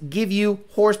cams give you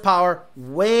horsepower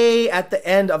way at the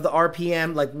end of the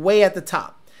RPM, like way at the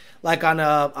top. Like on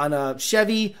a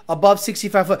Chevy above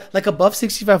 6,500, like above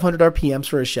 6,500 RPMs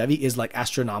for a Chevy is like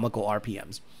astronomical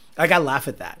RPMs. Like I laugh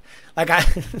at that. Like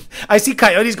I see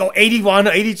Coyotes go 81,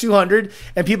 8,200,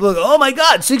 and people go, "Oh my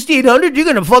God, 6,800! You're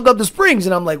gonna fuck up the springs."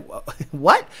 And I'm like,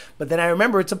 "What?" But then I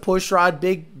remember it's a push rod,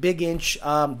 big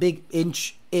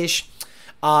inch-ish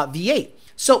V8.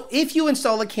 So if you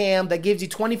install a cam that gives you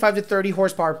 25 to 30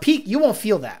 horsepower peak, you won't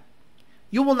feel that.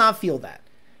 You will not feel that.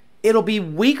 It'll be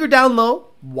weaker down low.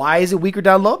 Why is it weaker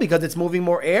down low? Because it's moving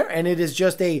more air, and it is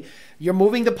just you're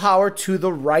moving the power to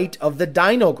the right of the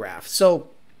dyno graph. So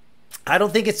I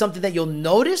don't think it's something that you'll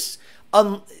notice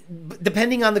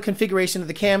depending on the configuration of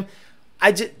the cam.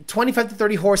 25 to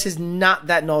 30 horse is not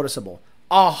that noticeable.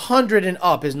 100 and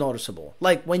up is noticeable.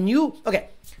 Like when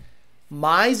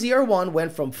my ZR1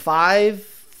 went from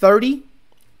 530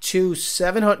 to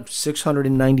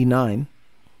 699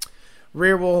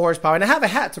 rear wheel horsepower, and I have a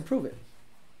hat to prove it.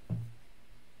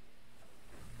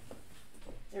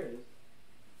 There it is.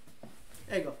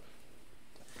 There you go.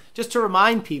 Just to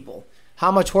remind people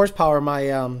how much horsepower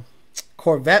my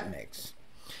Corvette makes.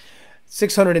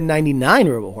 699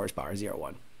 rear wheel horsepower,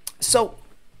 ZR1. So,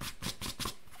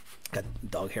 got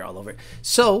dog hair all over it.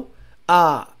 So,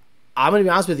 I'm going to be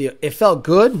honest with you. It felt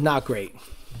good, not great.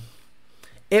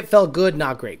 It felt good,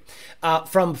 not great.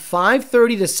 From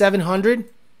 530 to 700,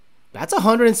 that's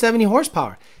 170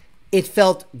 horsepower. It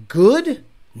felt good,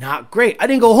 not great. I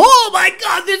didn't go, oh my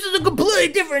God, this is a completely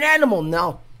different animal.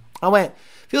 No. I went,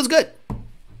 feels good.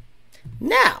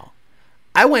 Now,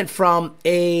 I went on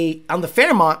the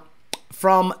Fairmont,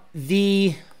 from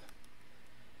the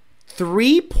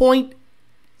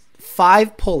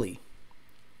 3.5 pulley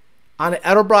on an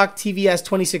Edelbrock TVS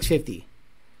 2650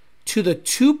 to the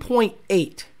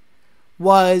 2.8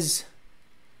 was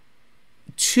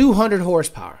 200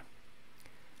 horsepower.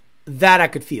 That I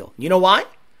could feel. You know why?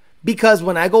 Because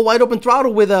when I go wide open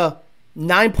throttle with a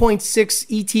 9.6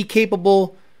 ET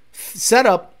capable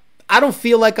setup, I don't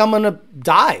feel like I'm going to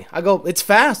die. I go, it's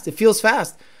fast. It feels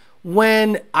fast.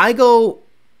 When I go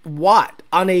watt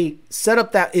on a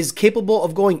setup that is capable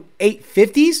of going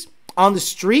 850s on the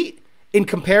street in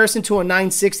comparison to a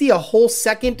 960, a whole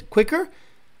second quicker,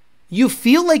 you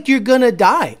feel like you're going to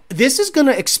die. This is going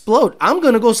to explode. I'm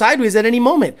going to go sideways at any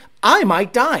moment. I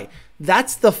might die.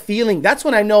 That's the feeling. That's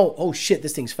when I know, oh shit,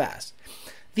 this thing's fast.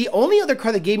 The only other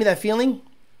car that gave me that feeling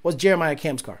was Jeremiah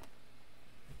Cam's car.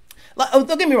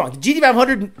 Don't get me wrong. The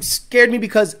GT500 scared me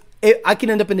because I can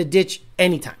end up in a ditch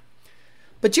anytime.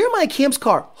 But Jeremiah Cam's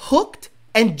car hooked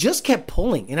and just kept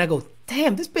pulling. And I go,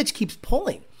 damn, this bitch keeps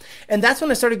pulling. And that's when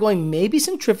I started going, maybe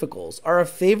centrifugals are a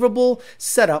favorable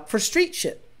setup for street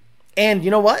shit. And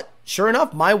you know what? Sure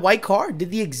enough, my white car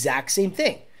did the exact same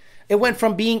thing. It went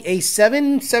from being a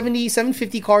 770,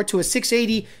 750 car to a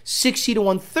 680, 60 to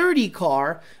 130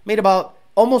 car, made about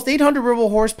almost 800 real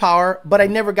horsepower, but I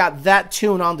never got that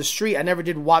tune on the street. I never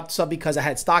did watt sub because I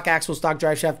had stock axle, stock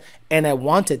drive shaft, and I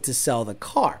wanted to sell the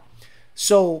car.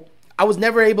 So I was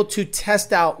never able to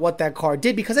test out what that car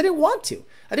did because I didn't want to.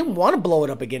 I didn't want to blow it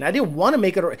up again. I didn't want to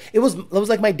make it. It was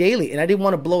like my daily, and I didn't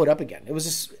want to blow it up again. It was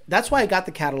just, that's why I got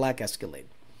the Cadillac Escalade.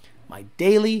 My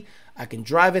daily, I can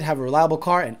drive it, have a reliable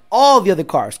car, and all the other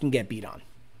cars can get beat on.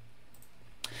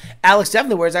 Alex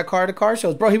definitely wears that car to car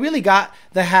shows. Bro, he really got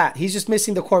the hat. He's just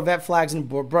missing the Corvette flags and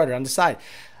brother on the side.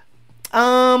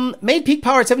 Made peak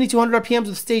power at 7,200 RPMs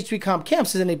with stage 3 comp cam,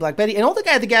 says Nate Black Betty. And all the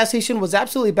guy at the gas station was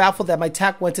absolutely baffled that my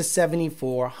TAC went to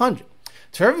 7,400.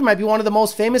 Turvey might be one of the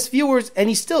most famous viewers, and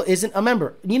he still isn't a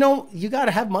member. You know, you got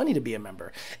to have money to be a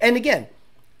member. And again,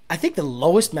 I think the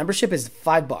lowest membership is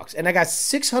 $5, and I got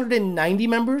 690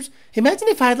 members. Imagine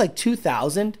if I had like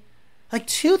 2,000. Like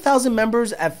 2,000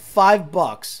 members at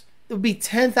 $5. It would be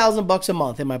 $10,000 a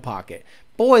month in my pocket.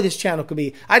 Boy, this channel could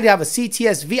be. I'd have a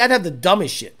CTSV. I'd have the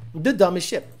dumbest shit. The dumbest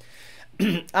shit.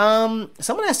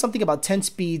 Someone asked something about 10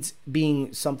 speeds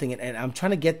being something, and I'm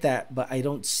trying to get that, but I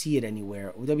don't see it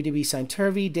anywhere. WWE signed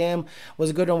Turvey. Damn, was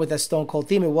a good one with that Stone Cold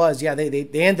theme. It was. Yeah, they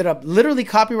ended up literally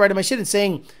copyrighting my shit and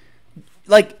saying,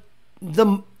 like,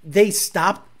 they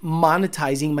stopped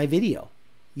monetizing my video.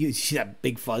 You see that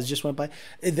big fuzz just went by?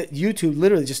 YouTube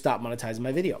literally just stopped monetizing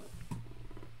my video.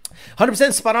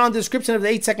 100% spot on the description of the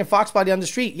 8-second Fox body on the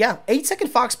street. Yeah, 8-second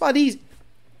Fox bodies,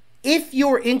 if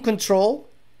you're in control,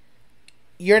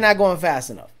 you're not going fast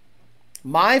enough.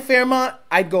 My Fairmont,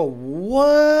 I'd go,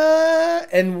 what?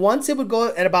 And once it would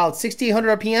go at about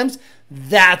 6,800 RPMs,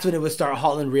 that's when it would start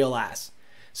hauling real ass.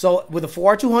 So with a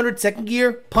 4R200 second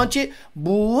gear, punch it,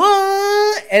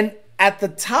 and at the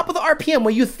top of the RPM,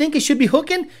 where you think it should be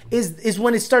hooking, is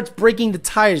when it starts breaking the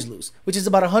tires loose, which is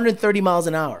about 130 miles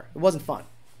an hour. It wasn't fun.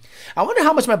 I wonder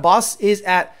how much my boss is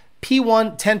at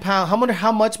P1 10 pound. I wonder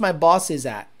how much my boss is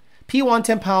at P1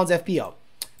 10 pounds FBO.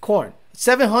 Corn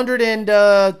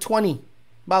 720,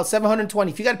 about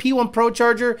 720. If you got a P1 Pro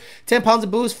Charger, 10 pounds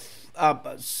of boost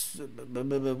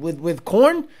with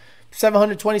corn,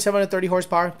 720, 730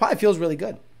 horsepower, probably feels really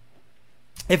good.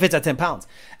 If it's at 10 pounds.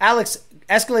 Alex,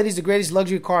 Escalade is the greatest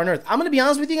luxury car on earth. I'm going to be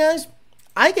honest with you guys.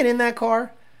 I get in that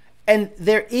car, and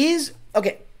there is,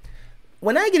 okay,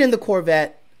 when I get in the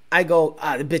Corvette, I go,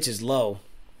 the bitch is low,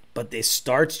 but it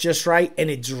starts just right, and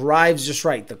it drives just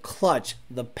right. The clutch,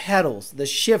 the pedals, the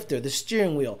shifter, the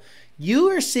steering wheel. You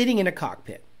are sitting in a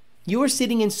cockpit. You are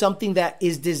sitting in something that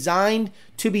is designed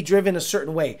to be driven a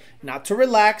certain way. Not to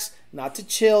relax, not to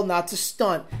chill, not to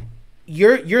stunt.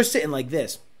 You're sitting like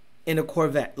this in a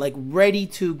Corvette, like ready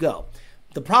to go.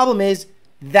 The problem is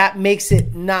that makes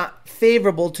it not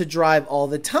favorable to drive all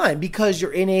the time because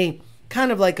you're in a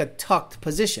kind of like a tucked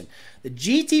position. The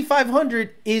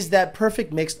GT500 is that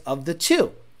perfect mix of the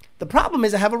two. The problem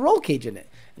is I have a roll cage in it.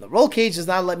 And the roll cage doesn't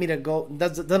allow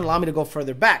me to go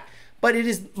further back. But it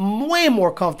is way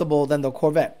more comfortable than the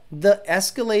Corvette. The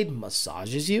Escalade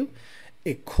massages you.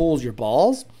 It cools your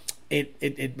balls.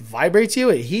 It vibrates you.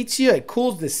 It heats you. It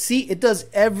cools the seat. It does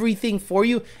everything for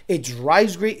you. It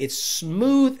drives great. It's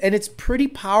smooth. And it's pretty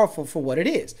powerful for what it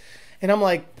is. And I'm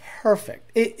like,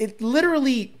 perfect. It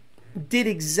literally did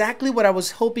exactly what I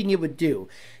was hoping it would do.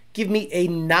 Give me a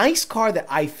nice car that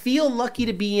I feel lucky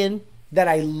to be in, that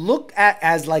I look at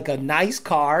as like a nice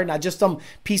car, not just some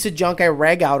piece of junk I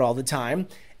rag out all the time.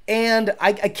 And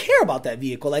I care about that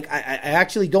vehicle. Like I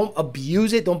actually don't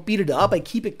abuse it, don't beat it up. I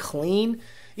keep it clean,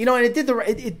 you know. And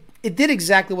it did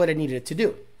exactly what I needed it to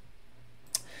do.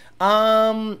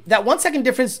 That 1 second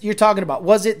difference you're talking about,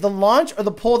 was it the launch or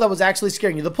the pull that was actually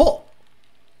scaring you? The pull.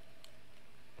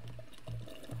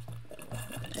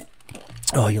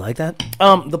 Oh, you like that?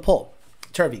 The pull,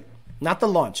 Turvey, not the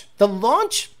launch. The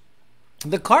launch,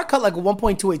 the car cut like a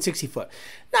 1.28 60 foot.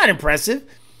 Not impressive,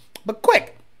 but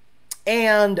quick.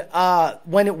 And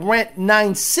when it went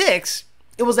 9.6,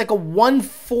 it was like a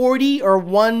 140 or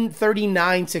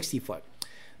 139 60 foot.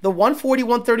 The 140,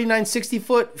 139 60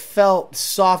 foot felt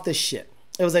soft as shit.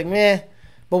 It was like, meh.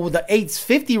 But with the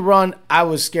 850 run, I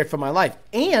was scared for my life.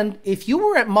 And if you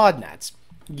were at Modnats,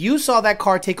 you saw that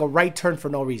car take a right turn for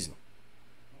no reason.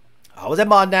 I was at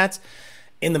Modnats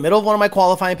in the middle of one of my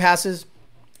qualifying passes.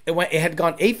 It had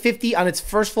gone 850 on its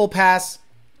first full pass,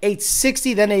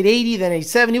 860, then 880, then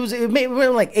 870. It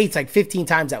went like 8s like 15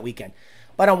 times that weekend.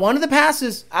 But on one of the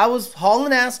passes, I was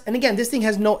hauling ass. And again, this thing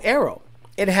has no aero.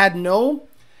 It had no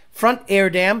front air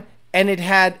dam, and it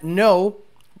had no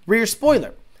rear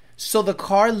spoiler. So the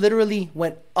car literally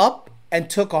went up and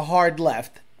took a hard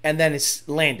left, and then it's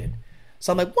landed.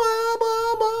 So I'm like, wah,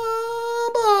 wah, wah,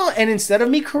 wah. And instead of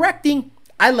me correcting,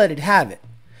 I let it have it.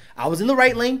 I was in the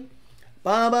right lane.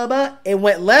 Bah, bah, bah. It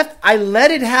went left. I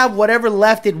let it have whatever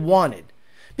left it wanted.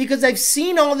 Because I've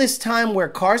seen all this time where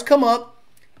cars come up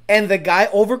and the guy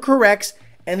overcorrects,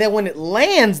 and then when it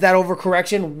lands, that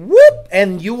overcorrection, whoop,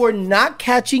 and you were not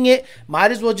catching it,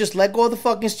 might as well just let go of the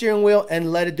fucking steering wheel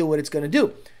and let it do what it's going to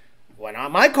do. When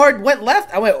my car went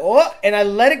left, I went, oh, and I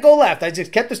let it go left. I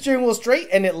just kept the steering wheel straight,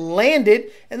 and it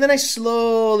landed, and then I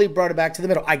slowly brought it back to the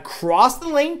middle. I crossed the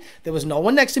lane. There was no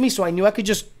one next to me, so I knew I could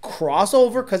just cross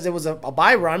over because it was a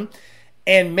by run,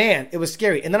 and man, it was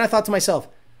scary. And then I thought to myself,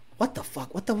 what the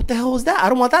fuck? What the hell was that? I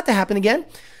don't want that to happen again.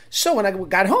 So when I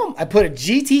got home, I put a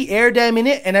GT air dam in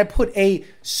it, and I put a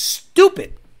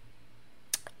stupid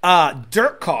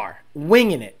dirt car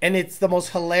wing in it, and it's the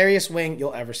most hilarious wing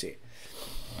you'll ever see.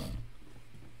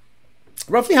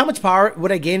 Roughly how much power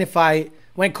would I gain if I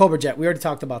went Cobra Jet? We already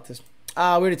talked about this.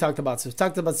 Talked about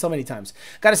it so many times.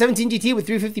 Got a 17 GT with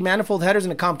 350 manifold headers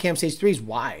and a comp cam stage 3s.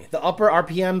 Why? The upper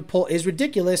RPM pull is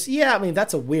ridiculous. Yeah, I mean,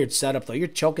 that's a weird setup, though. You're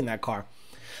choking that car.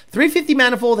 350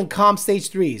 manifold and comp stage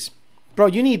 3s. Bro,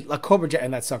 you need a Cobra Jet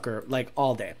in that sucker, like,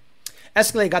 all day.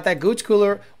 Escalade, got that Gooch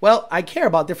cooler. Well, I care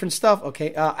about different stuff.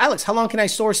 Okay. Alex, how long can I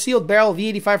store sealed barrel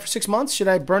V85 for 6 months? Should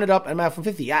I burn it up at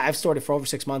F-150? Yeah, I've stored it for over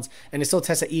 6 months, and it still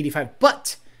tests at E85.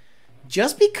 But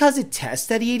just because it tests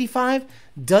at E85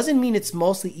 doesn't mean it's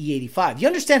mostly E85. You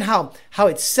understand how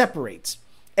it separates,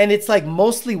 and it's like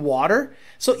mostly water.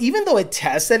 So even though it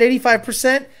tests at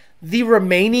 85%, the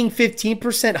remaining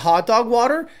 15% hot dog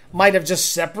water might have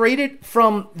just separated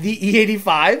from the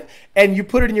E85, and you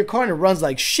put it in your car and it runs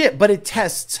like shit, but it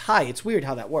tests high. It's weird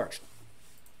how that works.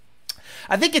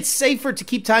 I think it's safer to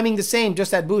keep timing the same,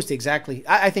 just add boost. Exactly.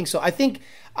 I think so. I think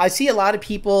I see a lot of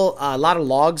people, a lot of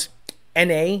logs,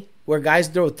 NA, where guys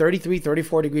throw 33,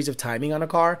 34 degrees of timing on a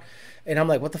car. And I'm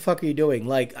like, what the fuck are you doing?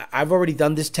 Like, I've already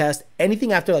done this test.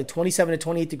 Anything after like 27 to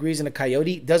 28 degrees in a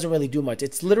Coyote doesn't really do much.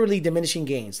 It's literally diminishing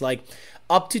gains. Like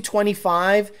up to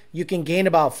 25, you can gain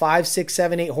about 5, 6,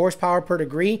 7, 8 horsepower per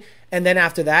degree. And then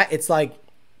after that, it's like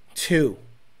 2,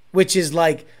 which is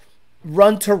like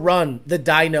run to run. The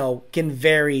dyno can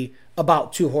vary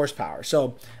about 2 horsepower.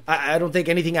 So I don't think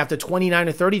anything after 29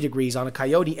 or 30 degrees on a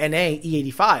Coyote NA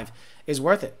E85 is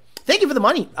worth it. Thank you for the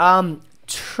money.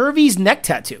 Turvey's neck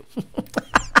tattoo.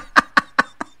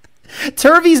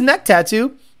 Turvey's neck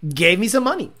tattoo gave me some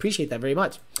money. Appreciate that very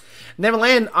much. Never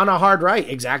land on a hard right.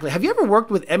 Exactly. Have you ever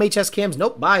worked with MHS cams?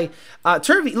 Nope. Bye.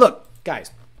 Turvey, look,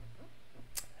 guys,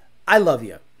 I love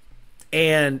you.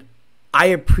 And I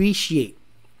appreciate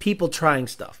people trying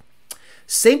stuff.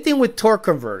 Same thing with torque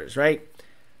converters, right?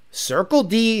 Circle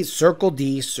D, Circle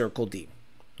D, Circle D.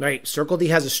 Right? Circle D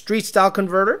has a street style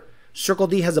converter. Circle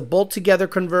D has a bolt-together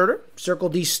converter. Circle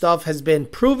D stuff has been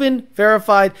proven,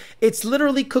 verified. It's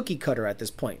literally cookie cutter at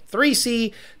this point.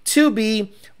 3C, 2B,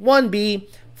 1B,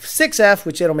 6F,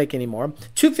 which they don't make anymore,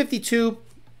 252,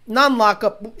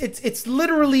 non-lockup. It's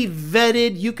literally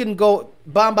vetted. You can go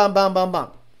bam, bam, bam, bam, bam.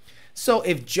 So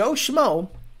if Joe Schmo,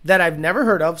 that I've never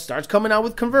heard of, starts coming out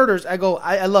with converters, I go,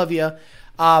 I love you.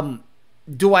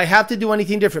 Do I have to do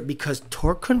anything different? Because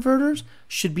torque converters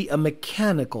should be a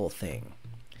mechanical thing.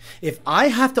 If I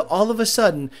have to all of a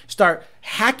sudden start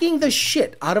hacking the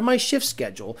shit out of my shift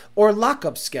schedule or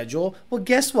lockup schedule, well,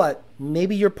 guess what?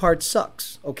 Maybe your part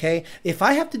sucks, okay? If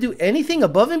I have to do anything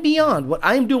above and beyond what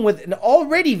I'm doing with an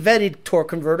already vetted torque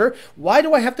converter, why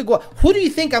do I have to go? Who do you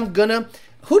think I'm gonna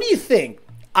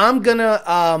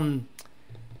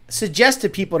suggest to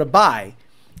people to buy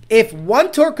if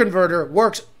one torque converter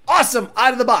works awesome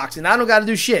out of the box and I don't got to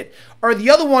do shit, or the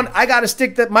other one I got to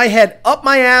stick my head up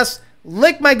my ass,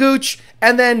 lick my gooch,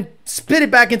 and then spit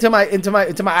it back into my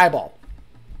eyeball?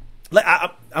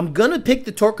 I'm gonna pick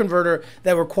the torque converter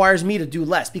that requires me to do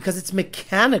less because it's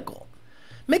mechanical.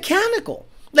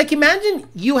 Like, imagine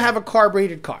you have a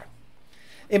carbureted car.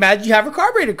 And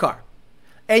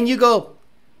you go,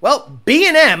 well,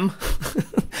 B&M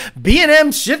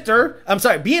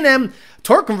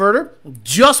torque converter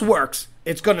just works.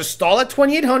 It's going to stall at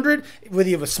 2800 with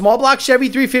you have a small block Chevy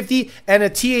 350 and a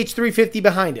TH 350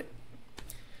 behind it.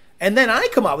 And then I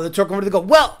come out with a torque converter to go,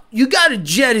 well, you got to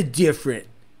jet it different.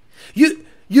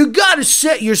 You got to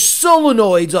set your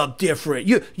solenoids up different.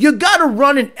 You got to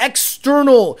run an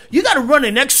external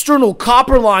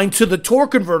copper line to the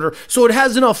torque converter so it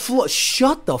has enough flow.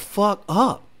 Shut the fuck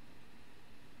up.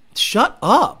 Shut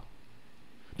up.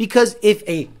 Because if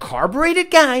a carbureted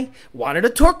guy wanted a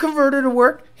torque converter to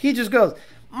work, he just goes,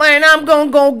 man, I'm going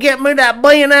to go get me that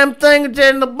B&M thing.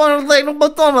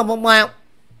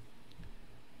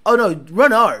 Oh, no,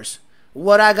 run ours.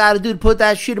 What I got to do to put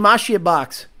that shit in my shit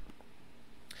box?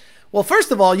 Well,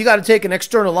 first of all, you got to take an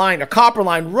external line, a copper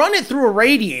line, run it through a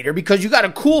radiator because you got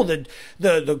to cool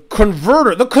the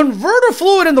converter. The converter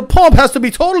fluid in the pump has to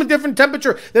be totally different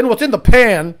temperature than what's in the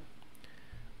pan.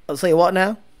 I'll say what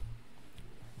now?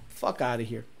 Fuck out of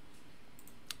here.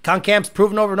 Concam's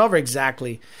proven over and over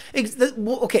exactly.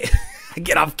 Okay, I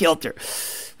get off kilter.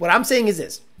 What I'm saying is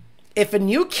this. If a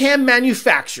new cam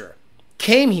manufacturer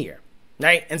came here,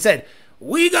 right, and said,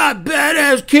 we got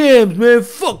badass cams, man,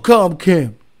 fuck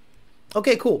cam.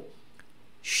 Okay, cool.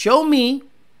 Show me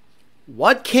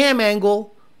what cam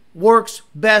angle works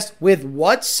best with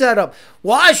what setup.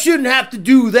 Well, I shouldn't have to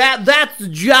do that. That's the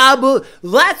job of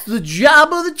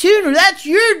the tuner. That's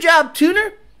your job,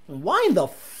 tuner. Why in the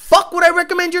fuck would I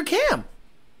recommend your cam?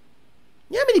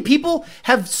 You know how many people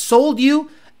have sold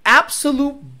you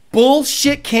absolute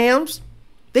bullshit cams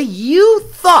that you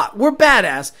thought were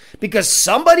badass because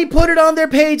somebody put it on their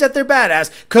page that they're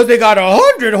badass because they got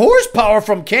 100 horsepower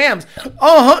from cams.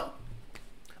 On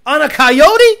a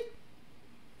Coyote?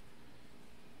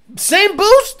 Same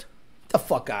boost? The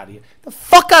fuck out of here. The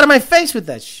fuck out of my face with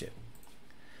that shit.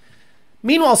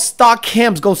 Meanwhile, stock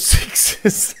cams go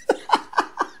 6s.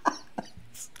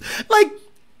 Like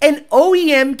an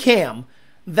OEM cam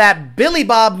that Billy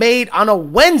Bob made on a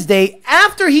Wednesday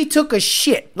after he took a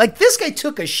shit. Like this guy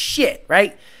took a shit,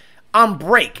 right? On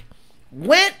break.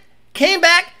 Came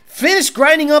back, finished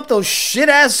grinding up those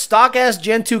shit-ass, stock-ass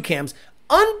Gen 2 cams.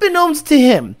 Unbeknownst to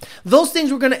him, those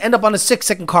things were going to end up on a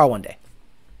 6-second car one day.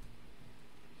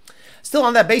 Still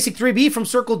on that basic 3B from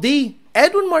Circle D,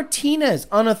 Edwin Martinez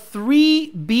on a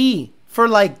 3B for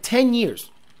like 10 years.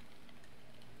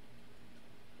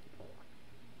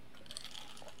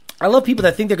 I love people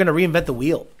that think they're going to reinvent the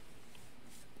wheel.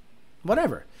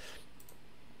 Whatever.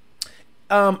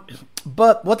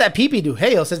 But what that PP do?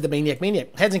 Hey, says the maniac.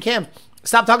 Heads and cams.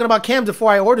 Stop talking about cams before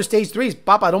I order stage 3s.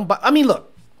 Papa, don't buy. I mean,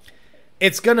 look.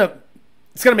 It's gonna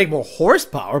make more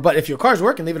horsepower, but if your car's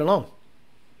working, leave it alone.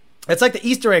 It's like the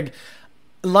Easter egg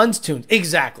Lund's tunes.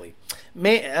 Exactly.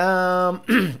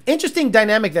 Interesting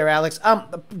dynamic there, Alex.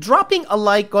 Dropping a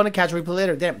like, going to catch a replay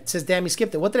later. Damn, it says, damn, he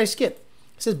skipped it. What did I skip?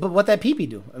 It says, but what that PP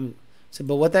do? I said,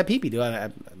 but what that PP do? I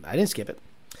didn't skip it.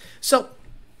 So,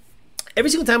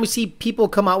 every single time we see people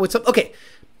come out with something. Okay.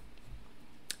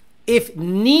 If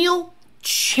Neil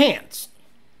Chance.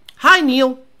 Hi,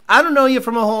 Neil. I don't know you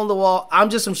from a hole in the wall. I'm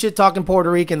just some shit-talking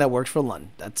Puerto Rican that works for Lund.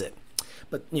 That's it.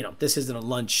 But, this isn't a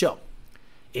Lund show.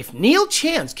 If Neil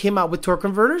Chance came out with torque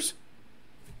converters,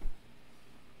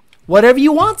 whatever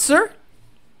you want, sir.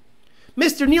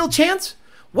 Mr. Neil Chance,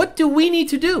 what do we need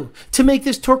to do to make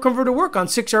this torque converter work on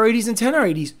 6R80s and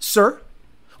 10R80s, sir?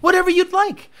 Whatever you'd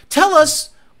like. Tell us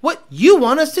what you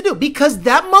want us to do because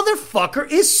that motherfucker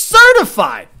is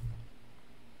certified.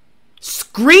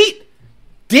 Screet,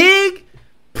 Dig,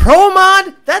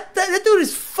 ProMod, that dude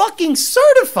is fucking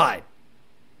certified.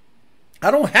 I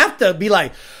don't have to be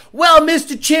like, well,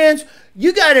 Mr. Chance,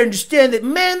 you got to understand that,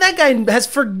 man, that guy has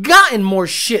forgotten more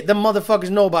shit than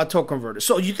motherfuckers know about torque converters.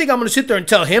 So you think I'm going to sit there and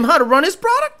tell him how to run his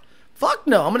product? Fuck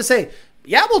no. I'm going to say,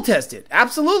 yeah, we'll test it.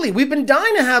 Absolutely. We've been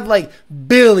dying to have like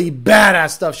Billy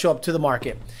badass stuff show up to the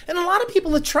market. And a lot of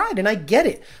people have tried, and I get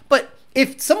it. But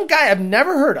if some guy I've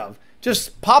never heard of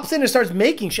just pops in and starts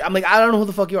making shit, I'm like, I don't know who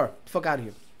the fuck you are. Fuck out of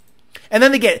here. And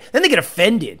then they get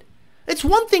offended. It's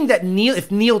one thing that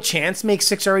if Neil Chance makes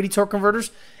 6R80 torque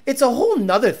converters, it's a whole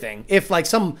nother thing if like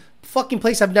some fucking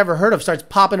place I've never heard of starts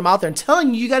popping them out there and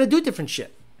telling you got to do different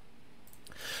shit.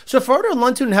 So if I order a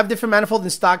Lund tune and have different manifold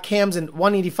and stock cams and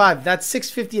 185, that's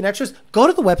 $650 and extras. Go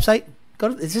to the website.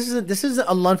 This is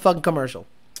a Lund fucking commercial.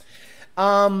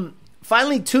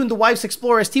 Finally tuned the wife's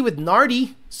Explorer ST with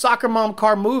Nardi. Soccer mom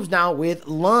car moves now with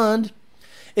Lund.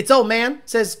 It's old man.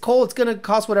 Says Cole, it's gonna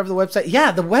cost whatever the website.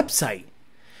 Yeah, the website.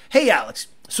 Hey Alex,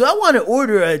 so I want to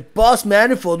order a Boss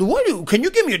manifold. Can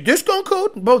you give me a discount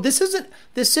code? Bro, this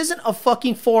isn't a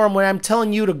fucking forum where I'm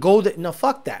telling you to go no,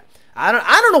 fuck that. I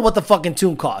don't know what the fucking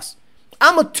tune costs.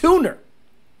 I'm a tuner.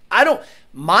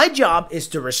 My job is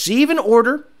to receive an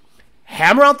order,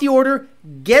 hammer out the order,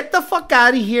 get the fuck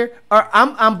out of here. Or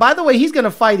I'm by the way, he's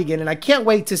gonna fight again, and I can't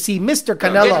wait to see Mr.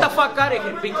 Canelo. Get the fuck out of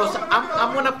here because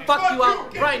I'm gonna fuck you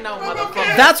out right now,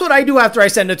 motherfucker. That's what I do after I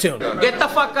send a tune. Get the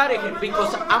fuck out of here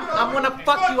because I'm gonna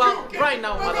fuck you out right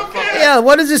now, motherfucker. Yeah,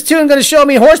 what is this tune gonna show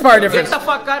me horsepower difference? Get the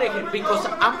fuck out of here because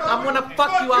I'm gonna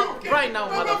fuck you out right now,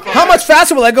 motherfucker. How much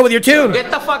faster will I go with your tune? Get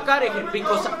the fuck out of here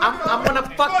because I'm gonna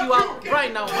fuck you out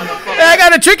right now, motherfucker. Yeah, I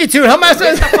got a tricky tune. How much?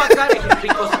 Get the fuck out of here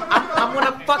because I'm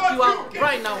gonna fuck you out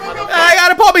right now, motherfucker. I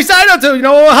got a Paul Bisino too.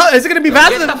 Is it gonna be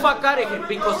faster? Get the fuck out of here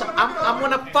because I'm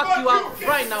gonna fuck you out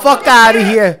right now. Fuck out of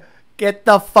here. Get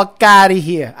the fuck out of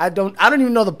here. I don't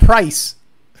even know the price.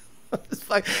 It's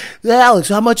like, Alex,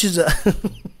 how much is it?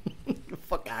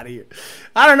 Fuck out of here.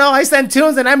 I don't know. I send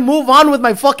tunes and I move on with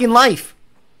my fucking life.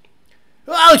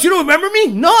 Alex, you don't remember me?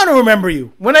 No, I don't remember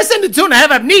you. When I send a tune, I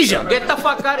have amnesia. Get the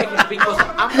fuck out of here because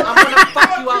I'm gonna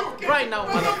fuck you out right now,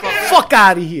 motherfucker. Fuck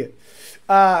out of here.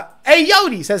 Hey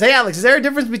Yodi says, hey Alex, is there a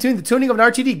difference between the tuning of an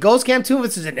RTD Ghost Cam tune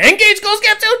versus an Engage Ghost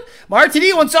Cam tune? My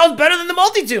RTD one sounds better than the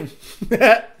multi-tune.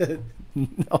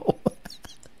 No.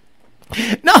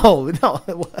 No.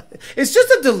 It's just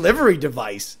a delivery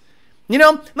device. You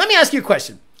know, let me ask you a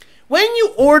question. When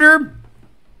you order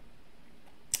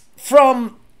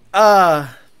from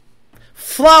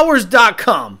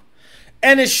flowers.com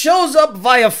and it shows up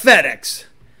via FedEx,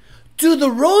 do the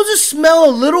roses smell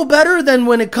a little better than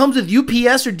when it comes with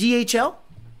UPS or DHL?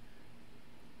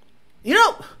 You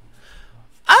know,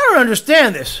 I don't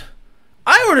understand this.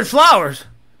 I ordered flowers.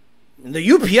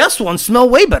 The UPS ones smell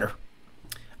way better.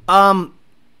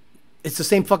 It's the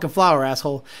same fucking flower,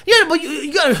 asshole. Yeah, but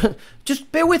you gotta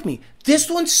just bear with me. This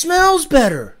one smells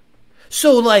better.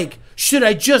 So, like, should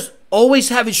I just always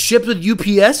have it shipped with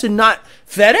UPS and not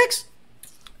FedEx?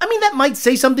 I mean, that might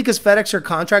say something because FedEx are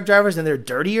contract drivers and they're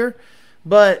dirtier.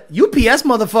 But UPS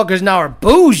motherfuckers now are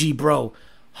bougie, bro.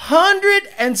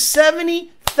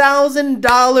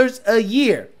 $170,000 a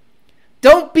year.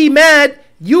 Don't be mad.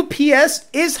 UPS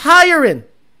is hiring.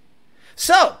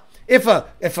 So, if a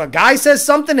guy says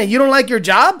something and you don't like your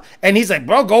job, and he's like,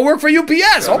 bro, go work for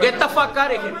UPS. Oh. Get the fuck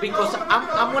out of here because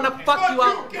I'm gonna fuck you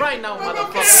out right now,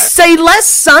 motherfucker. Say less,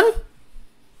 son.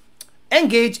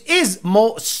 Engage is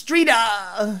Mo Street.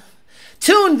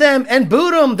 Tune them and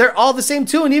boot them. They're all the same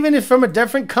tune, even if from a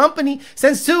different company.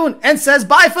 Sends tune and says,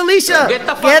 bye, Felicia. Get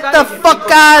the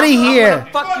fuck out of here.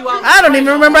 I don't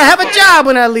even remember I have a job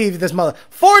when I leave this mother.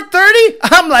 4:30?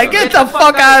 I'm like, get the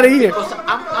fuck out of here.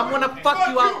 I'm going to fuck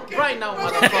you out right now,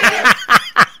 motherfucker.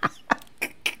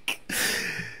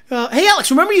 Hey, Alex,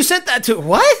 remember you sent that to...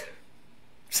 What?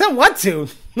 Sent what to?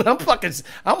 I'm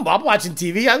watching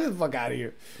TV. I'm the fuck out of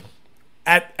here.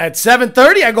 At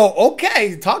 7:30, I go,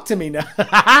 okay, talk to me now.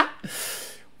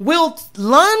 Will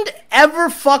Lund ever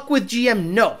fuck with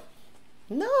GM? No.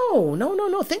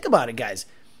 Think about it, guys.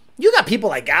 You got people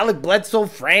like Alec Bledsoe,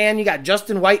 Fran, you got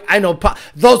Justin White. I know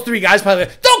those three guys probably,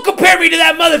 don't compare me to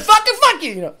that motherfucker, fuck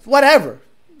you. You know, whatever.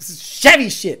 This is Chevy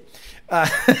shit.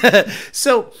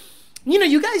 So, you know,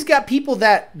 you guys got people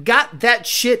that got that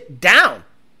shit down.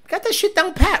 Got that shit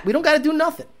down pat. We don't got to do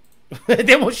nothing.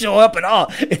 They won't show up at all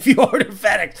if you order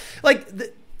FedEx. Like,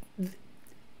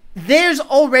 there's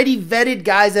already vetted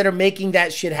guys that are making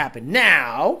that shit happen.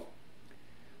 Now,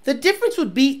 the difference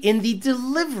would be in the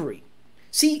delivery.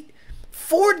 See,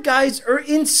 Ford guys are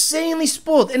insanely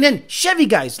spoiled. And then Chevy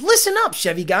guys, listen up,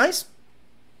 Chevy guys.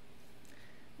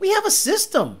 We have a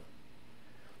system.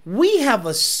 We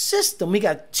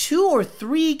got 2 or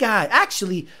 3 guys,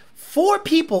 actually 4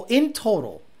 people in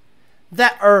total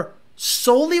that are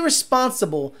solely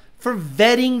responsible for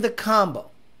vetting the combo.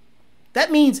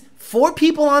 That means 4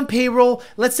 people on payroll.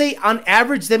 Let's say on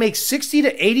average they make $60,000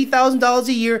 to $80,000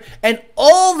 a year, and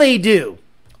all they do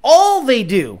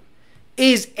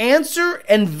is answer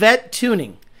and vet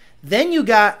tuning. Then you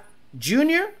got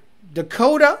Junior,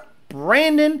 Dakota,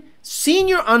 Brandon,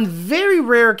 Senior on very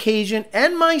rare occasion,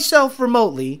 and myself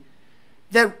remotely,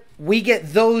 that we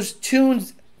get those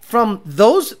tunes from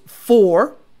those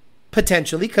 4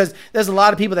 potentially, because there's a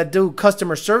lot of people that do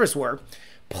customer service work,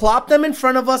 plop them in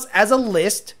front of us as a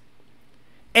list,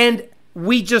 and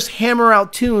we just hammer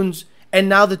out tunes, and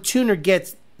now the tuner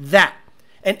gets that.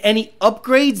 And any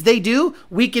upgrades they do,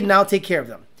 we can now take care of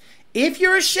them. If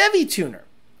you're a Chevy tuner,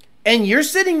 and you're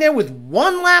sitting there with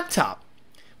 1 laptop,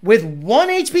 with 1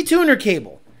 HP tuner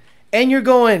cable, and you're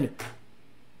going,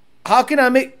 how can I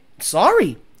make...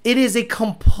 Sorry, it is a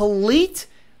complete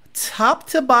top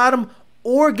to bottom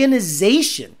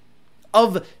organization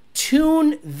of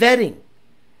tune vetting,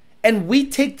 and we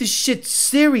take this shit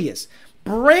serious.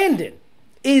 Brandon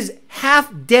is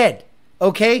half dead,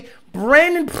 okay?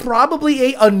 Brandon probably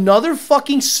ate another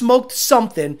fucking smoked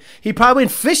something. He probably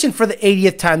went fishing for the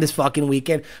 80th time this fucking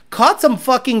weekend, caught some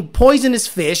fucking poisonous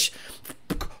fish,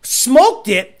 smoked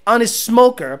it on his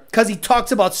smoker because he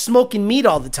talks about smoking meat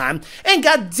all the time, and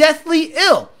got deathly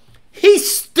ill. He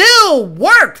still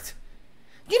worked.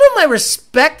 You know my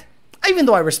respect, even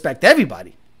though I respect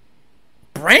everybody,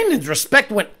 Brandon's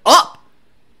respect went up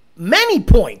many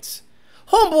points.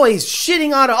 Homeboy is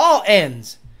shitting out of all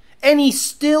ends, and he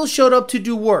still showed up to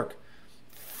do work.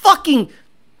 Fucking,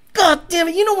 god damn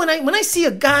it. You know, when I see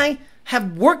a guy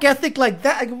have work ethic like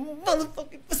that, I go,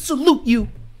 motherfucker, I salute you.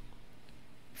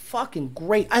 fucking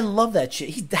great. I love that shit.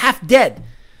 He's half dead.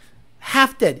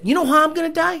 Half dead. You know how I'm going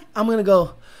to die? I'm going to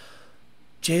go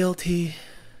JLT,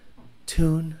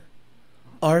 tune,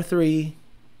 R3,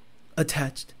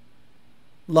 attached.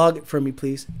 Log it for me,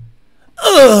 please.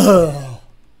 Ugh.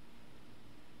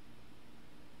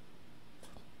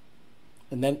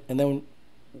 And then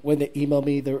when they email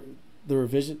me the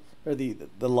revision or the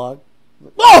log,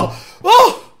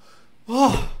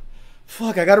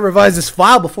 fuck! I gotta revise this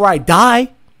file before I die.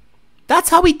 That's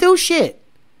how we do shit.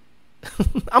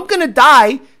 I'm gonna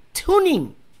die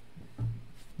tuning.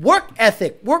 Work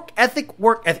ethic.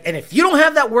 And if you don't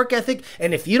have that work ethic,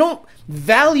 and if you don't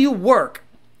value work,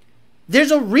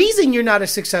 there's a reason you're not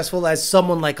as successful as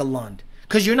someone like a Lund.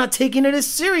 Because you're not taking it as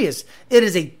serious. It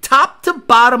is a top to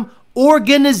bottom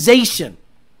organization.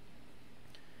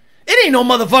 It ain't no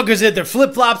motherfuckers at their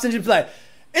flip-flops and just like,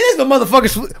 it is no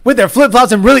motherfuckers with their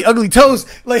flip-flops and really ugly toes,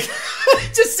 like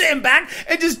just sitting back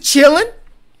and just chilling.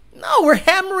 No, we're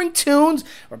hammering tunes,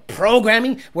 we're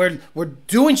programming, we're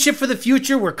doing shit for the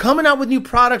future, we're coming out with new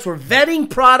products, we're vetting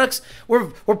products, we're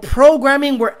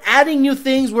programming, we're adding new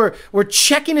things, we're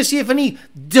checking to see if any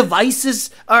devices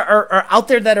are out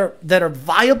there that are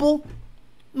viable.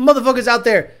 Motherfuckers out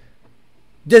there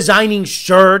designing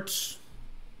shirts.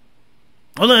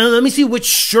 Let me see which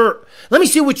shirt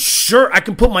I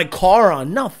can put my car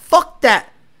on. No, fuck that.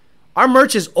 Our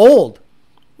merch is old.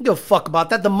 Don't give a fuck about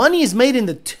that. The money is made in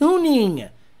the tuning.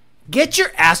 Get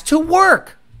your ass to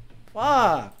work.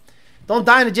 Fuck. Don't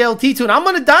die in a JLT tune. I'm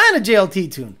gonna die in a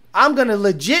JLT tune. I'm gonna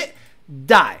legit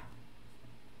die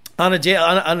on doing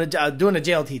a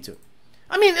JLT tune.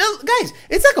 I mean, guys,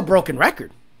 it's like a broken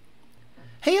record.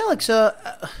 Hey, Alex,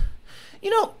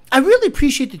 I really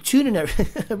appreciate the tuning. I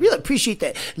really appreciate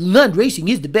that. Lund Racing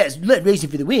is the best. Lund Racing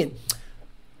for the win.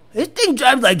 This thing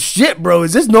drives like shit, bro.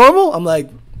 Is this normal? I'm like,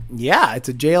 yeah, it's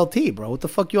a JLT, bro. What the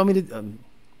fuck you want me to?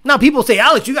 Now people say,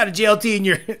 Alex, you got a JLT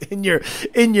in your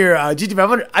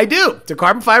GT500. I do. It's a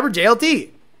carbon fiber JLT.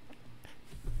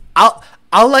 I'll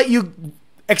let you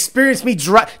experience me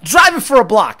driving for a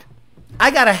block. I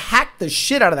gotta hack the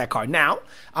shit out of that car. Now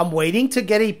I'm waiting to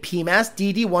get a PMAS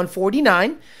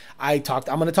DD149. I'm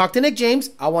going to talk to Nick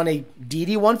James. I want a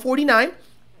DD149.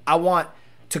 I want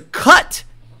to cut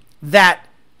that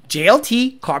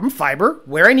JLT carbon fiber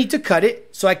where I need to cut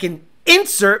it so I can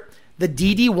insert the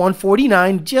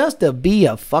DD149 just to be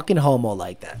a fucking homo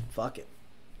like that. Fuck it.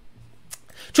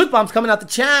 Truth Bomb's coming out the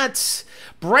chats.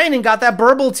 Brandon got that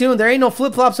burble tune. There ain't no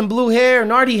flip-flops and blue hair.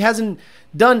 Nardi hasn't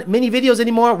done many videos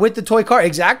anymore with the toy car.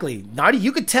 Exactly. Nardi,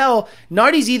 you could tell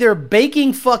Nardi's either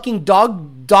baking fucking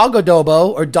dog adobo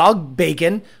or dog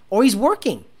bacon, or he's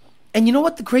working. And you know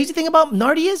what the crazy thing about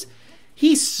Nardi is?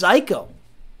 He's psycho.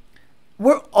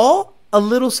 We're all a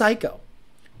little psycho.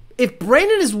 If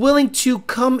Brandon is willing to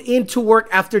come into work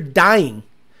after dying,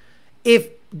 if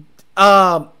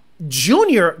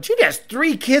Junior has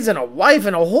 3 kids and a wife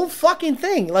and a whole fucking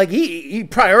thing, like he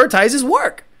prioritizes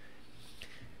work.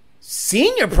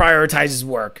 Senior prioritizes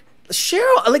work.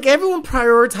 Cheryl, like everyone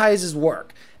prioritizes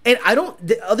work. And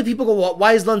other people go, well,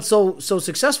 why is Lund so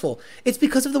successful? It's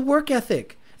because of the work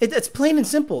ethic. It's plain and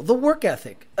simple. The work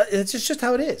ethic. It's just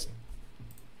how it is.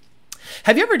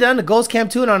 Have you ever done a Ghost Cam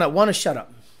tune on a Wanna Shut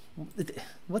Up?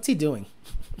 What's he doing?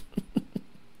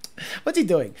 What's he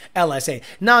doing? LSA.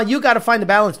 No, you got to find the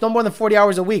balance. No more than 40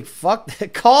 hours a week. Fuck.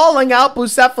 Calling out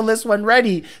Bucephalus when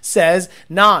ready says,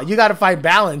 nah, you got to find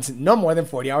balance. No more than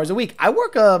 40 hours a week. I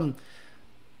work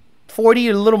 40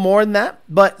 or a little more than that.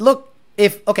 But look,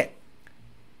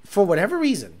 for whatever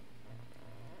reason,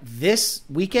 this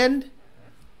weekend,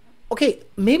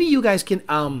 maybe you guys can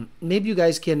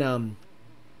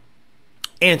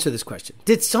answer this question.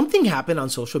 Did something happen on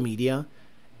social media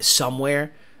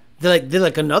somewhere? Did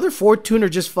like another Ford tuner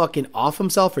just fucking off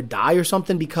himself or die or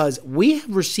something? Because we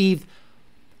have received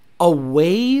a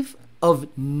wave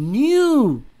of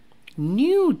new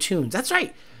tunes. That's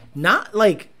right. Not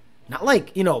like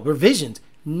revisions.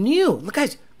 New. Look,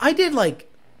 guys, I did like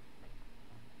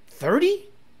 30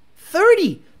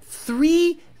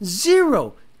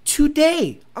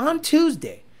 today on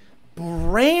Tuesday.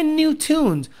 Brand new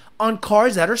tunes on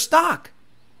cars that are stock.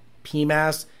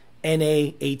 PMAS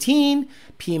NA18,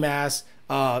 PMAS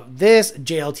this,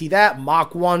 JLT that,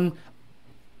 Mach 1,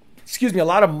 a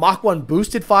lot of Mach 1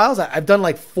 boosted files. I've done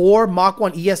like 4 Mach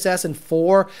 1 ESS and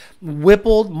 4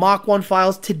 Whippled Mach 1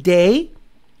 files today.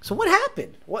 So what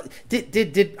happened? What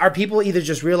are people either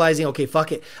just realizing, okay,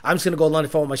 fuck it, I'm just gonna go London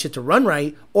if I want my shit to run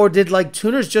right, or did like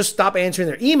tuners just stop answering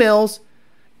their emails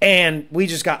and we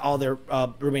just got all their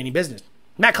remaining business?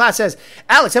 Matt Class says,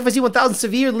 Alex, FIC 1000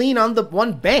 severe lean on the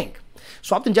one bank.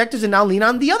 Swapped injectors and now lean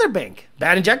on the other bank.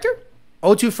 Bad injector?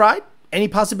 O2 fried? Any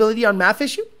possibility on math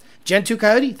issue? Gen 2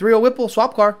 Coyote, 3.0 Whipple,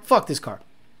 swap car. Fuck this car.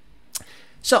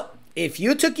 So, if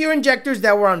you took your injectors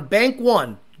that were on bank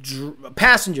 1,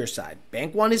 passenger side,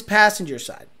 bank 1 is passenger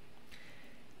side,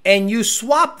 and you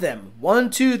swapped them, 1,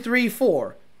 2, 3,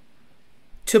 4,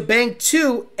 to bank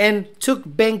 2 and took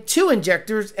bank 2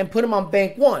 injectors and put them on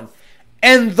bank 1,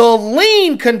 and the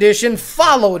lean condition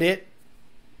followed it,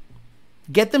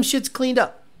 get them shits cleaned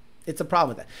up. It's a problem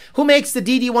with that. Who makes the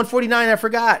DD149? I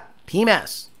forgot.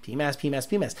 PMAS.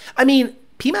 I mean,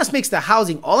 PMAS makes the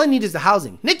housing. All I need is the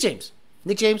housing. Nick James.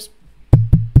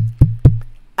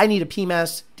 I need a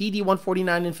PMAS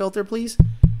DD149 and filter, please.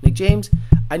 Nick James.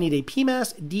 I need a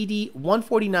PMAS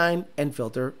DD149 and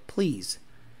filter, please.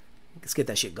 Let's get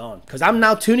that shit going. Because I'm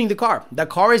now tuning the car. The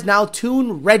car is now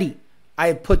tune ready. I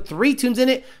have put 3 tunes in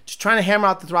it. Just trying to hammer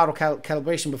out the throttle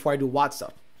calibration before I do watt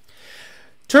stuff.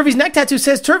 Turvey's neck tattoo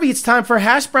says, Turvey, it's time for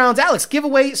Hash Browns. Alex,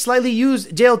 giveaway, slightly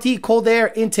used JLT cold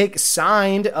air intake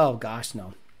signed. Oh, gosh,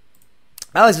 no.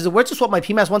 Alex, is it worth to swap my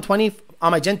PMAS 120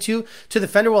 on my Gen 2 to the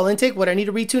Fender Well intake? Would I need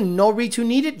a retune? No retune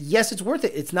needed. Yes, it's worth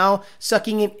it. It's now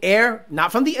sucking in air,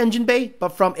 not from the engine bay, but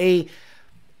from an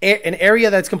area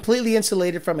that's completely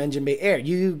insulated from engine bay air.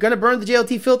 You're going to burn the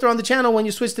JLT filter on the channel when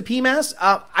you switch to PMAS.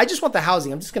 I just want the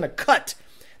housing. I'm just going to cut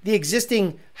the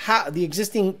existing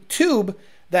tube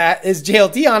that is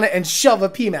JLT on it and shove a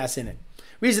PMAS in it.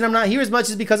 Reason I'm not here as much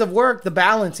is because of work, the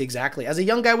balance, exactly. As a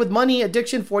young guy with money,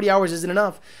 addiction, 40 hours isn't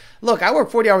enough. Look, I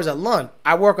work 40 hours at lunch.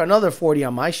 I work another 40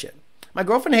 on my shit. My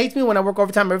girlfriend hates me when I work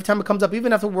overtime every time it comes up,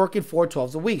 even after working 4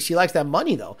 12s a week. She likes that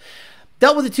money, though.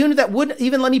 Dealt with a tuner that wouldn't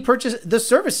even let me purchase the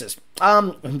services.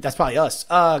 That's probably us.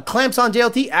 Clamps on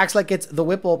JLT, acts like it's the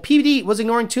Whipple. PBD was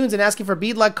ignoring tunes and asking for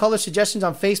bead-like color suggestions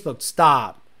on Facebook.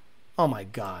 Stop. Oh, my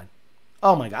God.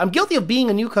 I'm guilty of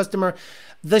being a new customer.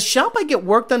 The shop I get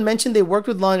work done mentioned they worked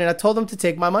with Lund, and I told them to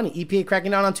take my money. EPA cracking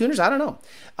down on tuners? I don't know.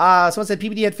 Someone said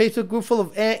PBD had Facebook group full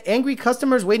of angry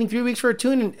customers waiting 3 weeks for a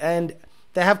tune, and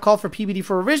they have called for PBD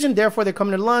for revision. Therefore, they're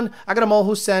coming to Lund. I got them all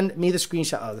who send me the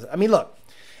screenshot. I mean, look,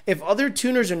 if other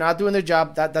tuners are not doing their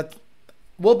job, that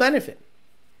will benefit.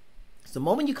 So the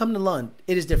moment you come to Lund,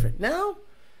 it is different. Now,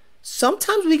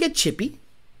 sometimes we get chippy,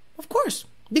 of course,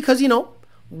 because,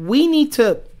 we need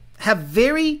to have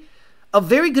a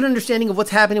very good understanding of what's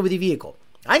happening with your vehicle.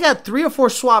 I got 3 or 4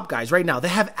 swap guys right now. They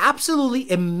have absolutely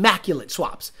immaculate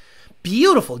swaps.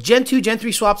 Beautiful Gen 2, Gen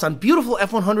 3 swaps on beautiful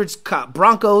F100s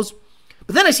Broncos.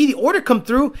 But then I see the order come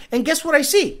through, and guess what I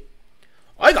see?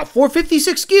 I got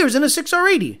 456 gears and a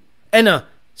 6R80 and a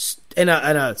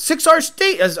 6R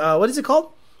state as what is it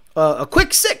called? A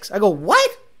quick 6. I go,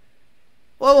 what?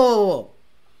 Whoa.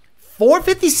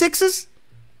 456s?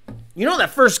 You know that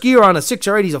first gear on a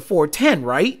 6R80 is a 410,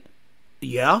 right?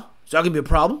 Yeah. Is that gonna be a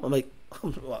problem? I'm like,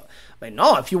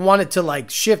 no. If you want it to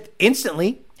shift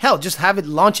instantly, hell, just have it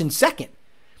launch in second.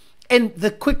 And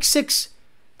the quick 6.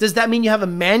 Does that mean you have a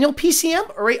manual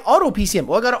PCM or a auto PCM?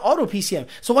 Well, I got an auto PCM.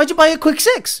 So why'd you buy a quick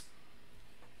 6?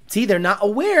 See, they're not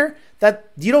aware that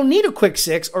you don't need a quick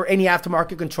 6 or any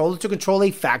aftermarket controller to control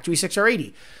a factory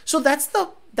 6R80. So that's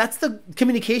the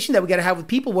communication that we got to have with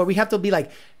people, where we have to be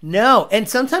like, no. And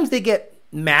sometimes they get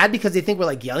mad because they think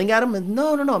we're yelling at them. And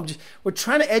no. We're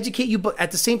trying to educate you, but at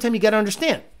the same time, you got to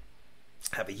understand.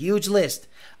 I have a huge list.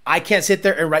 I can't sit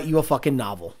there and write you a fucking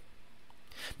novel.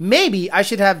 Maybe I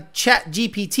should have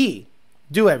ChatGPT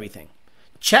do everything.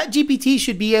 ChatGPT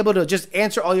should be able to just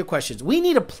answer all your questions. We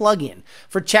need a plug-in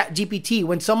for ChatGPT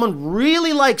when someone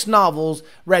really likes novels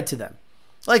read to them.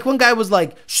 Like one guy was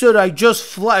like, should I just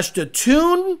flash the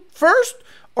tune first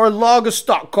or log a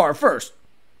stock car first?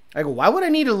 I go, why would I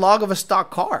need a log of a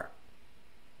stock car?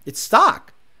 It's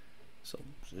stock. So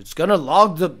it's going to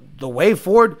log the way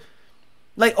forward.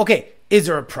 Okay, is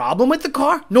there a problem with the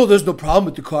car? No, there's no problem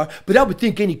with the car, but I would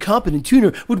think any competent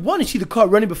tuner would want to see the car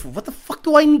running before. What the fuck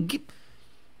do I need?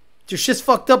 Your shit's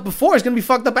fucked up before, it's going to be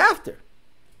fucked up after.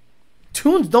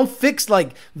 Tunes don't fix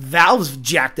valves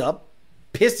jacked up,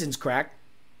 pistons cracked.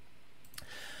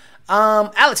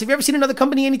 Alex, have you ever seen another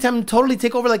company anytime totally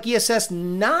take over like ESS?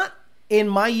 Not in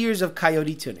my years of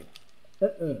Coyote tuning.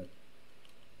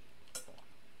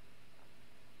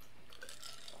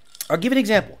 I'll give an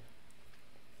example.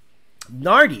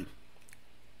 Nardi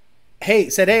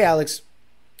said, hey, Alex,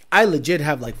 I legit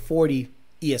have 40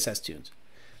 ESS tunes.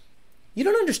 You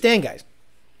don't understand, guys.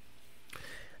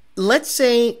 Let's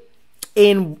say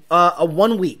in a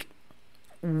 1 week,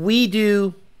 we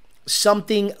do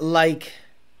something like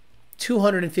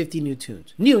 250 new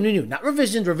tunes. New. Not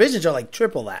revisions. Revisions are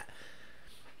triple that.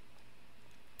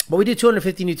 But we do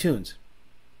 250 new tunes.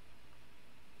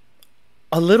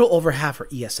 A little over half are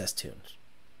ESS tunes.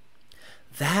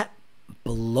 That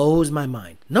blows my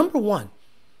mind. Number one,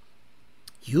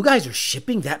 you guys are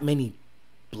shipping that many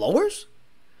blowers?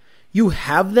 You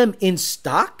have them in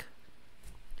stock?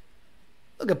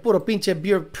 Look at puro pinche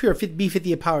pure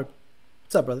B58 powered.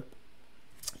 What's up, brother?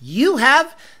 You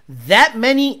have that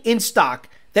many in stock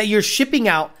that you're shipping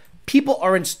out. People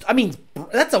are in,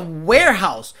 that's a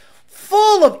warehouse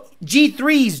full of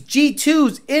G3s,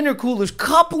 G2s, intercoolers,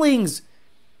 couplings,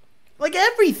 like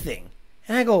everything.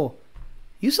 And I go,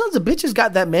 you sons of bitches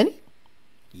got that many?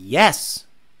 Yes.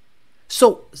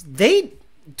 So they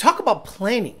talk about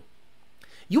planning.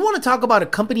 You want to talk about a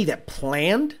company that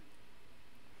planned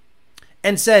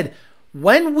and said,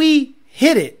 when we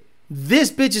hit it,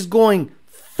 this bitch is going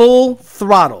full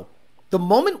throttle. The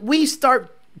moment we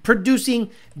start producing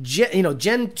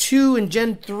Gen 2 and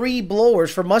Gen 3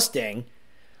 blowers for Mustang,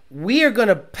 we are going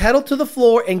to pedal to the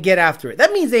floor and get after it.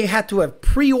 That means they had to have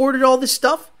pre-ordered all this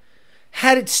stuff,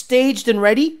 had it staged and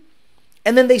ready,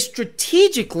 and then they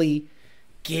strategically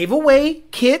gave away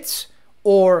kits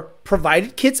or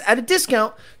provided kits at a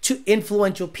discount to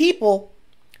influential people,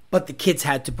 but the kits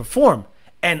had to perform.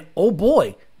 And oh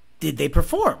boy, did they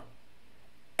perform.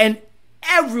 And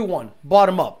everyone bought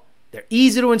them up. They're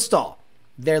easy to install.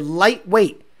 They're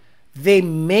lightweight. They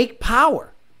make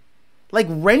power. Like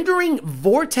rendering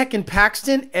Vortec and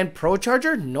Paxton and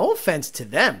ProCharger, no offense to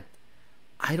them,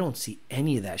 I don't see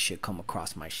any of that shit come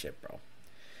across my shit, bro.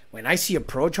 When I see a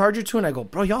ProCharger tune, I go,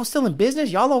 bro, y'all still in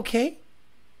business? Y'all okay?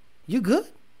 You good?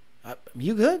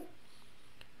 You good?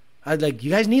 You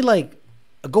guys need like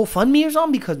a GoFundMe or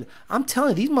something? Because I'm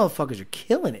telling you, these motherfuckers are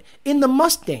killing it in the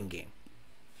Mustang game.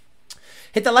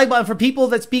 Hit the like button for people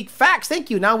that speak facts. Thank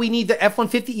you. Now we need the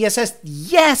F-150 ESS.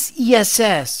 Yes,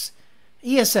 ESS.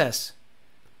 ESS.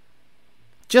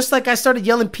 Just like I started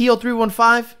yelling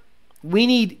PO315, we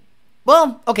need,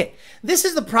 well, okay. This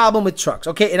is the problem with trucks,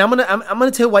 okay? And I'm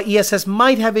gonna tell you why ESS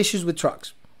might have issues with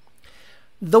trucks.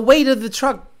 The weight of the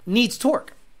truck needs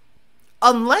torque.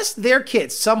 Unless their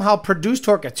kits somehow produce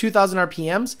torque at 2,000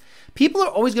 RPMs, people are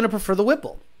always going to prefer the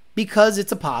Whipple because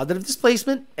it's a positive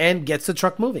displacement and gets the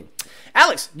truck moving.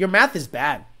 Alex, your math is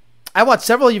bad. I watched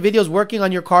several of your videos working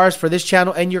on your cars for this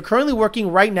channel, and you're currently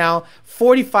working right now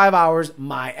 45 hours,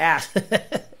 my ass.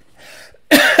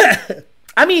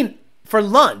 I mean, for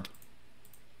Lund,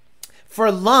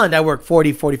 I work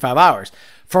 40, 45 hours.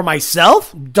 For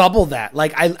myself, double that.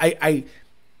 Like I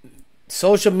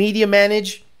social media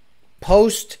manage,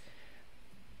 post,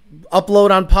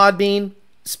 upload on Podbean,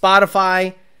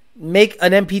 Spotify, make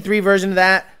an MP3 version of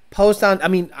that, post on,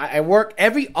 I work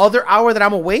every other hour that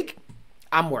I'm awake,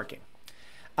 I'm working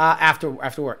after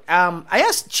work. I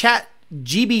asked Chat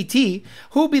GBT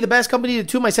who would be the best company to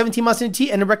tune my 17 Mustang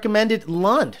T, and it recommended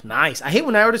Lund. Nice. I hate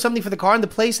when I order something for the car and the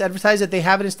place advertises that they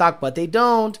have it in stock, but they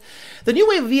don't. The new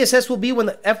wave of ESS will be when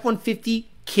the F-150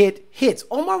 kit hits.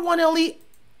 Omar 1LE.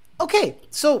 Okay,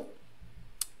 so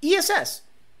ESS.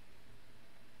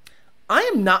 I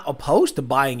am not opposed to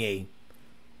buying a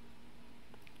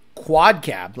quad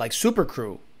cab like Super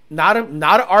Crew. Not a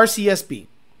RCSB.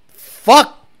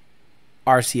 Fuck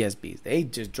RCSBs. They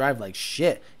just drive like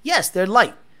shit. Yes, they're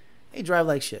light. They drive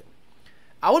like shit.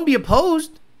 I wouldn't be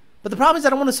opposed, but the problem is I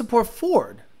don't want to support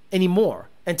Ford anymore.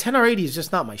 And 10R80 is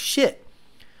just not my shit.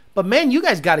 But man, you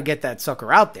guys got to get that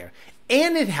sucker out there.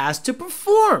 And it has to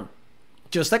perform.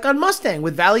 Just like on Mustang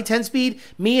with Valley 10-speed,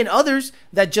 me and others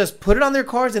that just put it on their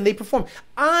cars and they perform.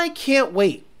 I can't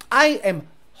wait. I am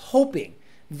hoping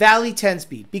Valley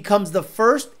 10-speed becomes the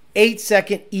first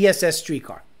 8-second ESS street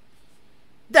car.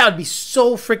 That would be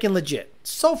so freaking legit.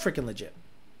 So freaking legit.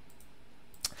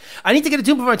 I need to get a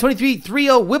tune for my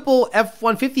 2330 Whipple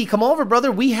F-150. Come over, brother.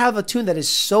 We have a tune that is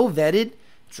so vetted.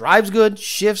 Drives good.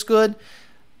 Shifts good.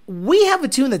 We have a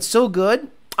tune that's so good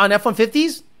on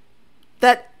F-150s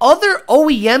that other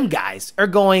OEM guys are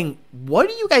going, what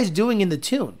are you guys doing in the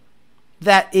tune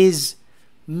that is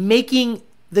making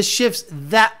the shifts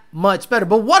that much better?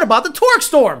 But what about the Torque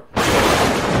Storm?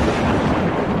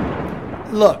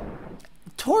 Look,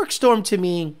 Torque Storm to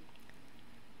me,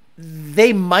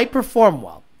 they might perform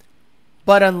well,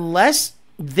 but unless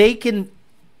they can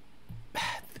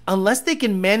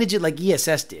manage it like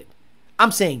ESS did,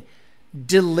 I'm saying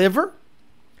deliver,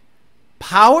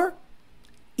 power,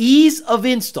 ease of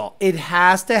install. It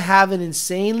has to have an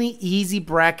insanely easy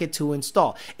bracket to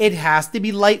install. It has to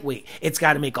be lightweight. It's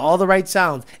got to make all the right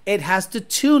sounds. It has to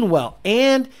tune well,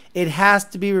 and it has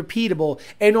to be repeatable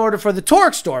in order for the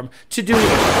Torque Storm to do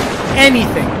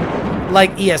anything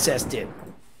like ESS did.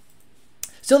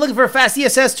 Still looking for a fast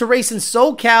ESS to race in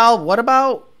SoCal. What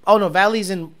about, Valley's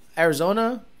in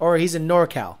Arizona, or he's in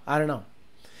NorCal. I don't know.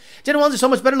 Gen 1s are so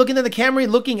much better looking than the Camry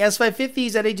looking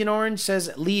S550s at Agent Orange, says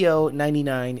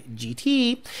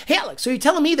Leo99GT. Hey, Alex, so you're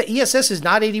telling me that ESS is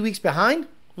not 80 weeks behind?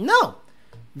 No,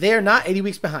 they're not 80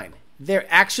 weeks behind. They're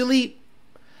actually,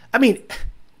 I mean,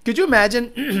 could you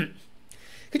imagine?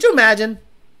 Could you imagine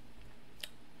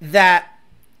that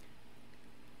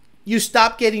you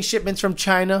stop getting shipments from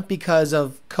China because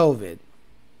of COVID,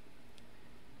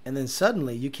 and then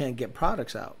suddenly you can't get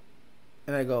products out?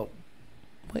 And I go,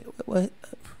 wait, what?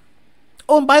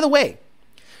 Oh, and by the way,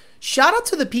 shout out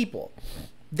to the people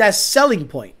that's selling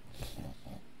point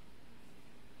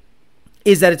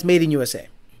is that it's made in USA.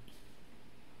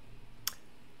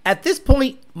 At this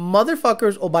point,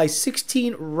 motherfuckers will buy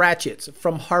 16 ratchets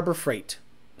from Harbor Freight.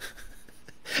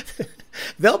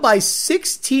 They'll buy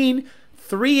 16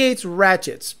 3/8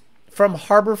 ratchets from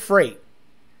Harbor Freight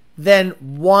than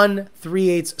one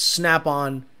 3/8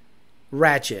 snap-on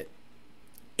ratchet.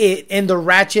 And the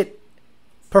ratchet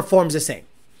performs the same.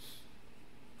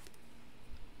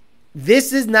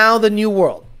 This is now the new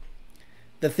world.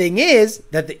 The thing is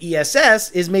that the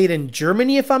ESS is made in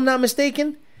Germany, if I'm not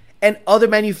mistaken, and other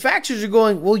manufacturers are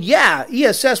going, well, yeah,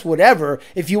 ESS, whatever,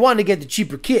 if you want to get the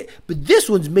cheaper kit, but this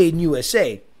one's made in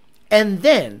USA. And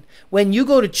then when you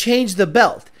go to change the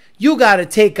belt, you got to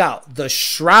take out the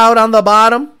shroud on the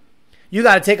bottom. You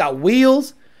got to take out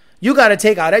wheels. You got to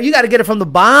get it from the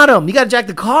bottom. You got to jack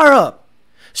the car up.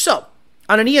 So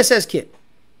on an ESS kit,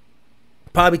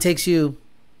 probably takes you,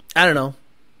 I don't know,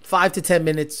 5 to 10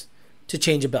 minutes to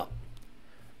change a belt.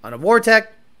 On a Vortec,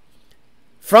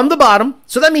 from the bottom,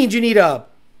 so that means you need a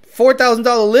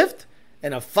 $4,000 lift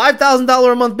and a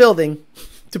 $5,000 a month building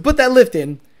to put that lift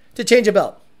in to change a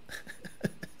belt.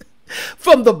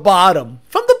 From the bottom,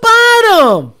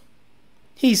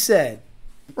 he said.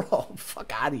 Bro,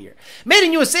 fuck out of here. Made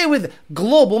in USA with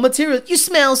global materials. You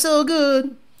smell so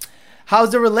good.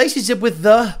 How's the relationship with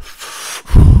the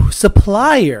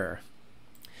supplier?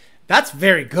 That's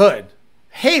very good.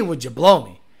 Hey, would you blow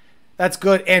me? That's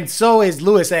good. And so is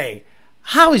Louis A.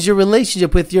 How is your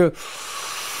relationship with your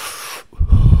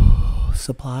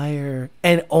supplier?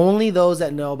 And only those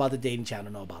that know about the dating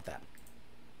channel know about that.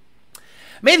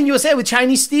 Made in USA with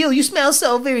Chinese steel. You smell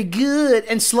so very good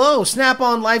and slow.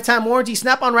 Snap-on lifetime warranty.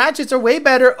 Snap-on ratchets are way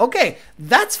better. Okay,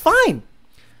 that's fine.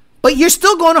 But you're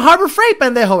still going to Harbor Freight,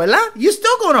 pendejo, ¿verdad? You're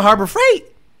still going to Harbor Freight.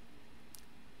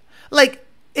 Like,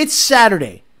 it's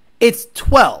Saturday. It's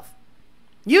 12.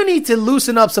 You need to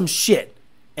loosen up some shit.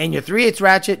 And your 3/8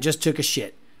 ratchet just took a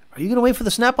shit. Are you going to wait for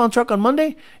the Snap-on truck on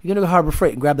Monday? You're going to go to Harbor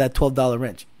Freight and grab that $12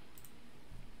 wrench.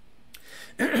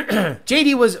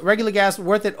 JD was regular gas,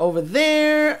 worth it over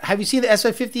there. Have you seen the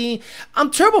S550? I'm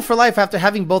turbo for life after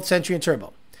having both Century and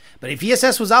turbo. But if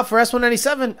ESS was out for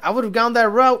S197, I would have gone that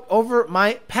route over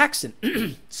my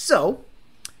Paxton. So,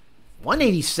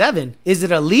 187, is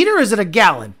it a liter or is it a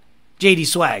gallon? JD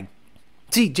Swag.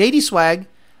 See, JD Swag,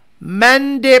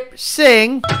 Mandip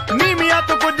Singh.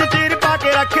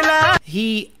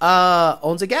 He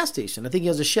owns a gas station. I think he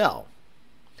has a Shell.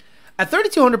 At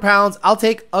 3,200 pounds, I'll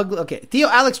take ugly. Okay, Theo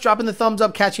Alex dropping the thumbs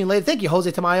up, catching you later. Thank you,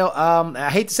 Jose Tamayo. I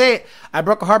hate to say it, I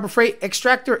broke a Harbor Freight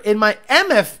extractor in my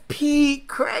MFP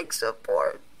crank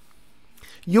support.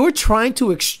 You're trying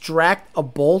to extract a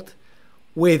bolt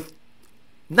with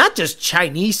not just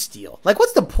Chinese steel. Like,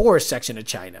 what's the poorest section of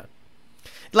China?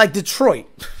 Like Detroit.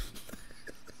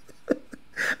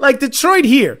 Like Detroit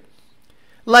here.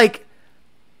 Like,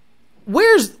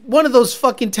 where's one of those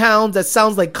fucking towns that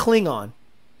sounds like Klingon?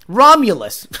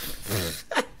 Romulus.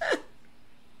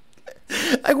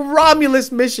 Like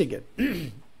Romulus, Michigan.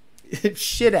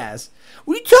 Shit ass.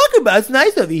 What are you talking about? It's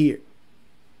nice over here.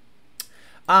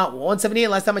 178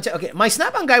 last time I checked. Okay, my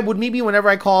Snap-on guy would meet me whenever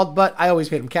I called, but I always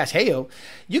paid him cash. Hey yo,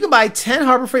 you can buy 10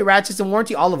 Harbor Freight ratchets and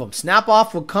warranty all of them. Snap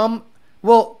off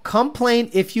will complain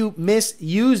if you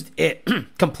misused it.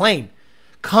 Complain.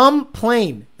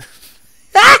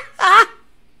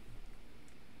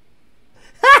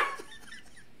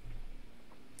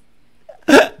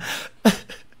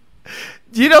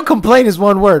 You know, complain is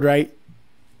one word, right?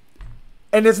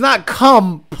 And it's not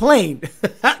complain.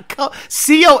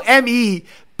 COMEPLAIN.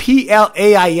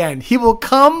 He will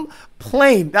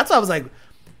complain. That's why I was like,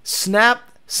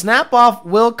 snap off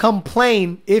will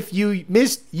complain if you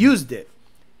misused it.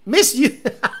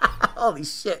 Holy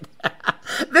shit.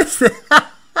 This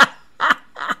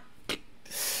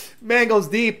man goes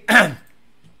deep.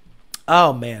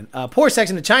 Oh, man. Poor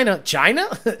section of China. China?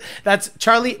 That's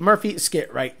Charlie Murphy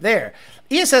skit right there.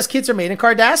 ESS kits are made in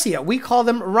Cardassia. We call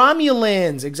them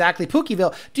Romulans. Exactly.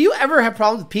 Pookieville. Do you ever have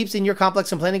problems with peeps in your complex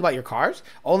complaining about your cars?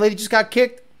 Old lady just got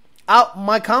kicked out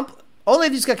my Old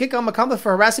lady just got kicked out of my complex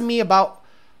for harassing me about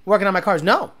working on my cars.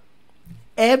 No.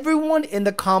 Everyone in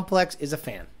the complex is a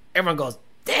fan. Everyone goes,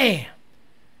 damn,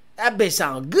 that bitch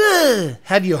sound good.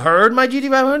 Have you heard my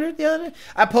GT500 the other day?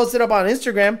 I posted up on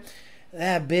Instagram.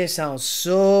 That bitch sounds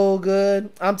so good.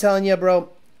 I'm telling you, bro,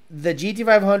 the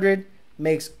GT500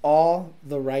 makes all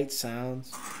the right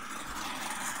sounds.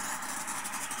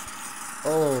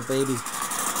 Oh, baby.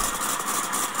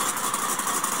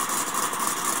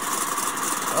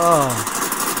 Oh.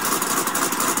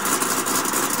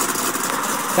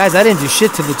 Guys, I didn't do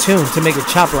shit to the tune to make it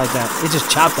chop like that. It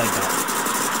just chopped like that.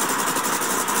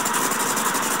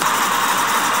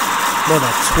 Bro,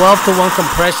 that 12 to 1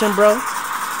 compression, bro.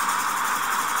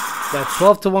 That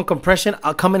 12 to 1 compression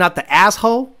coming out the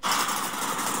asshole.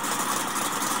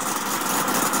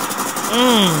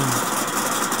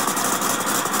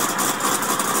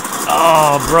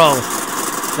 Oh, bro.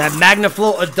 That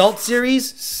MagnaFlow Adult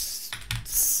Series,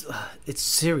 it's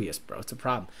serious, bro. It's a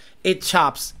problem. It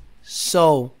chops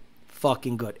so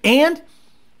fucking good. And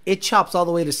it chops all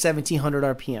the way to 1700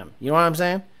 RPM. You know what I'm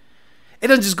saying? It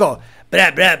doesn't just go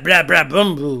blah, blah, blah, blah,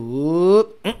 boom,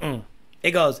 boom.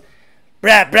 It goes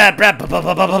blah, blah, blah,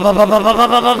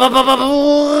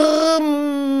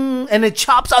 and it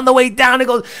chops on the way down. It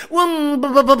goes oh,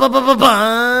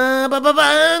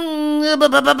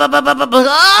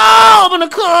 I'm gonna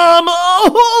come.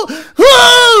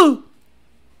 Oh.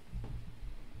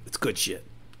 It's good shit.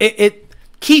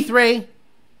 Keith Ray,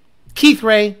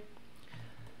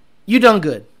 you done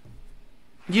good.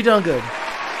 You done good.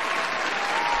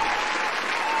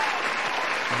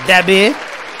 That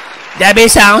bitch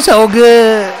sounds so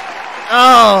good.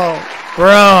 Oh,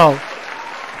 bro.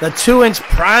 The 2-inch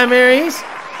primaries,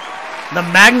 the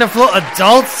MagnaFlow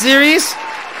Adult Series.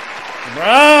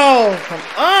 Bro, come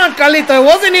on, Carlito. It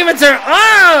wasn't even turn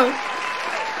on.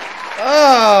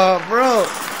 Oh, bro.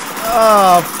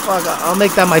 Oh, fuck. I'll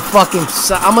make that my fucking...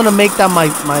 I'm going to make that my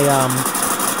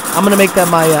I'm going to make that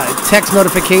my text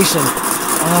notification.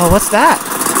 Oh, what's that?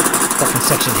 Fucking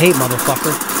section hate,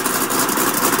 motherfucker.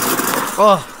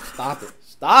 Oh, stop it.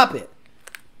 Stop it.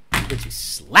 Bitch, you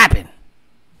slapping.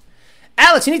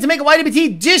 Alex, you need to make a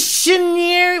YWT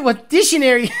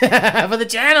dictionary for the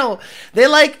channel. They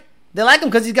like him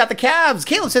because he's got the calves.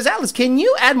 Caleb says, Alex, can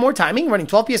you add more timing running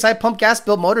 12 PSI pump gas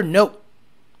built motor? Nope.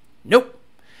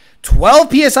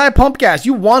 12 PSI pump gas.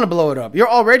 You want to blow it up. You're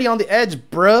already on the edge,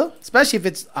 bruh. Especially if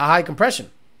it's a high compression.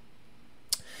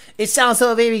 It sounds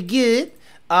so very good.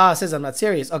 Says I'm not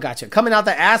serious. Oh, gotcha. Coming out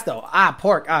the ass, though.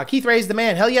 Pork. Keith Ray's the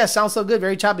man. Hell yeah, sounds so good.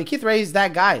 Very choppy. Keith Ray's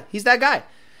that guy. He's that guy.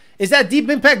 Is that Deep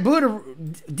Impact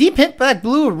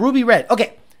Blue or Ruby Red?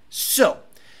 Okay, so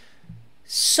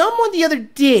someone the other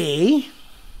day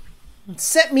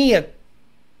sent me a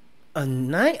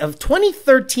night of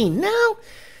 2013. Now,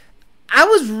 I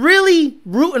was really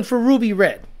rooting for Ruby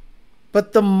Red,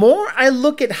 but the more I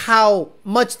look at how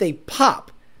much they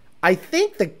pop, I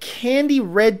think the candy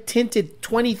red tinted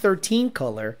 2013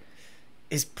 color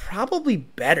is probably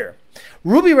better.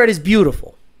 Ruby Red is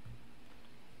beautiful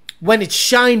when it's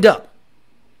shined up.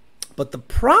 But the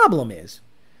problem is,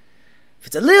 if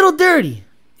it's a little dirty,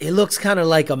 it looks kind of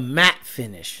like a matte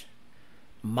finish.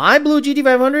 My blue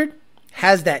GT500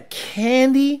 has that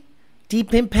candy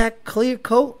Deep Impact clear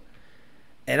coat.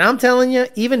 And I'm telling you,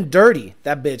 even dirty,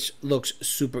 that bitch looks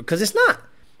super. Because it's not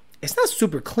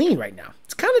super clean right now.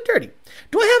 It's kind of dirty.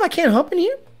 Do I Can't Hump in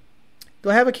here? Do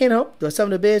I have a Can't Hump? Do I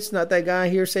summon a bitch? Not that guy.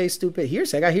 Hearsay, stupid.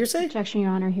 Hearsay? I got hearsay? Objection, Your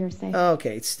Honor. Hearsay.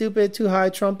 Okay. Stupid, too high,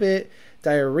 trumpet,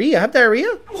 diarrhea. I have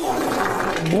diarrhea?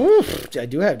 Oof, I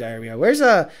do have diarrhea. Where's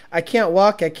I Can't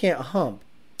Walk, I Can't Hump?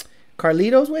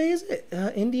 Carlito's way, is it?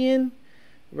 Indian?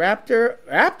 Raptor.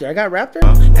 I got Raptor?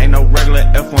 Ain't no regular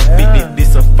F-150.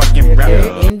 This a fucking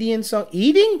Raptor. Indian song.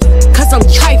 Eating? Cause I'm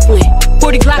trifling.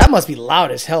 40 Glock. That must be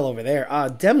loud as hell over there.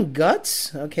 Dem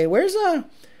Guts? Okay, where's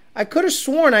I could have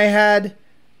sworn I had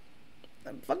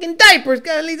fucking diapers.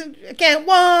 I can't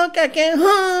walk. I can't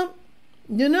hump.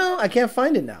 You know, I can't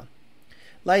find it now.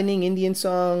 Lightning, Indian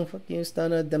song. Fuck you,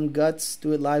 Stunna. Dem Guts.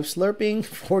 Do It Live. Slurping.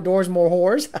 4 Doors, More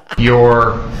Whores.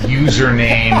 Your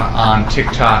username on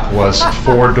TikTok was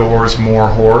 4 Doors, More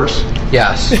Whores?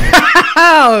 Yes.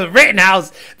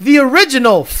 Rittenhouse. The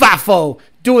original Fafo.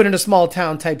 Do it in a small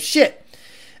town type shit.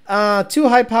 Too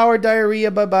high powered diarrhea.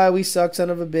 Bye bye. We suck.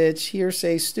 Son of a bitch.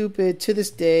 Hearsay. Stupid. To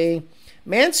this day.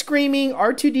 Man screaming.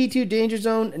 R2D2 danger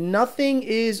zone. Nothing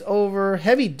is over.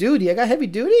 Heavy duty. I got heavy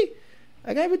duty.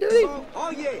 Heavy duty.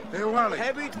 Oh yeah.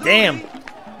 Heavy duty. Damn.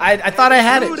 I thought I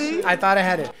had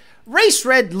it. Race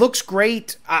red looks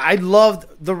great. I loved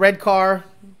the red car.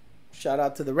 Shout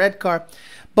out to the red car.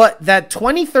 But that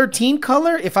 2013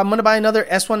 color, if I'm going to buy another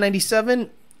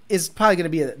S197, is probably going to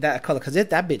be that color because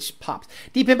that bitch pops.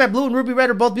 Deep Impact Blue and Ruby Red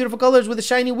are both beautiful colors with a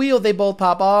shiny wheel. They both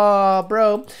pop. Oh,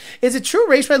 bro. Is it true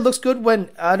Race Red looks good when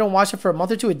I don't watch it for a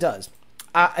month or two? It does.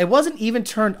 It wasn't even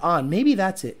turned on. Maybe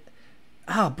that's it.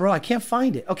 Bro, I can't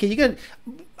find it. Okay,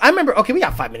 I remember. Okay, we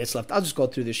got 5 minutes left. I'll just go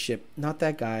through this shit. Not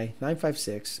that guy.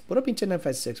 956. What up, Pinche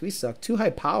 956? We suck. Too high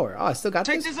power. I still got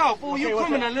this. Check this out, fool. You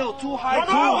coming a little too high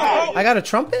power. I got a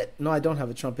trumpet? No, I don't have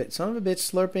a trumpet. Son of a bitch,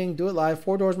 slurping. Do it live.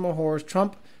 4 doors, more horrors.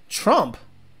 Trump.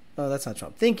 Oh, that's not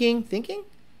Trump. Thinking.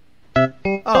 Oh,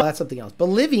 that's something else.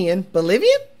 Bolivian.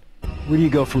 Where do you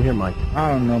go from here, Mike?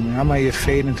 I don't know, man. I might get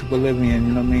fade into Bolivian.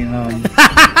 You know what I mean?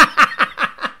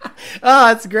 Oh,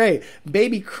 that's great.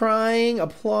 Baby crying,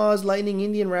 applause, lightning,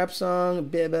 Indian rap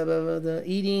song,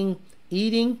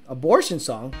 eating, abortion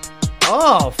song.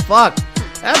 Oh, fuck.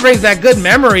 That brings back good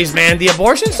memories, man. The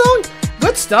abortion song?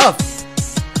 Good stuff.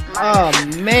 Oh,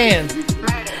 man.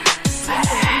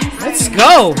 Let's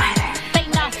go.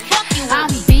 I'm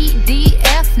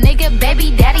BDF, nigga,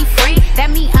 baby daddy free.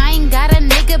 That mean I ain't got a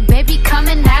nigga, baby,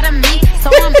 coming out of me. So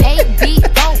I'm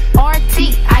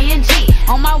ABORTING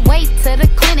on my way to the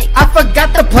clinic. I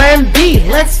forgot the plan B.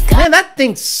 Let's go. Man, that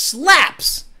thing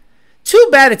slaps. Too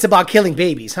bad it's about killing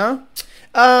babies, huh?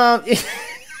 Suge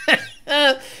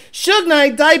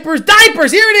Knight,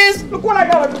 diapers, here it is. Look what I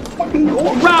gotta fucking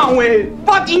go around with.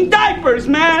 Fucking diapers,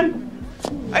 man.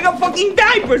 I got fucking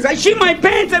diapers. I shit my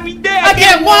pants every day. I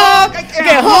can't walk. I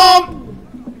can't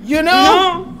home. You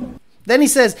know? Then he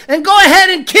says, and go ahead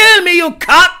and kill me, you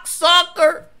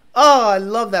cocksucker. Oh, I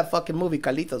love that fucking movie,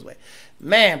 Carlitos Way.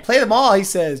 Man, play them all, he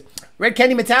says. Red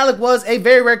Candy Metallic was a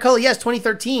very rare color. Yes,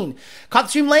 2013. Caught the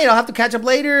stream late. I'll have to catch up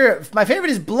later. My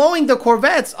favorite is blowing the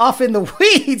Corvettes off in the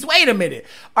weeds. Wait a minute.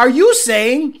 Are you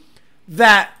saying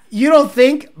that you don't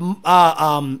think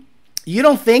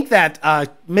that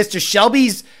Mr.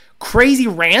 Shelby's crazy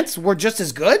rants were just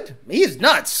as good? He is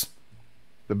nuts.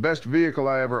 The best vehicle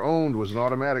I ever owned was an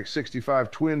automatic 65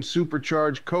 twin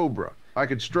supercharged Cobra. I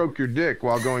could stroke your dick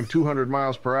while going 200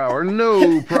 miles per hour.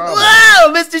 No problem.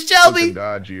 Wow, Mr. Shelby.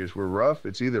 Dodge years were rough.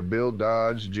 It's either build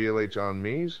Dodge GLH on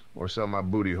me's or sell my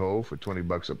booty hole for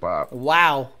 $20 a pop.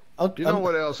 Wow. Do you know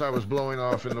what else I was blowing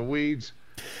off in the weeds?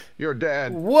 Your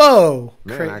dad. Whoa.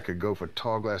 Man, I could go for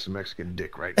tall glass of Mexican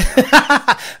dick right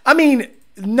now. I mean,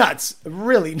 nuts.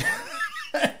 Really.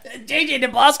 JJ the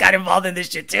Boss got involved in this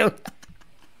shit too.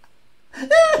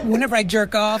 Whenever I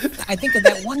jerk off, I think of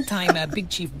that one time Big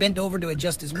Chief bent over to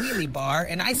adjust his wheelie bar,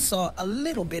 and I saw a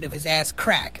little bit of his ass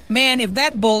crack. Man, if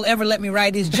that bull ever let me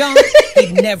ride his junk,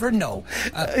 he'd never know.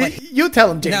 You tell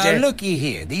him, JJ. Now, looky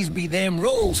here. These be them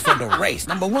rules for the race.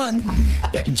 Number 1,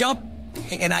 jump,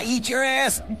 and I eat your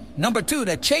ass. Number 2,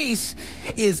 the chase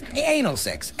is anal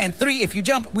sex. And 3, if you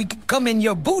jump, we come in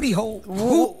your booty hole.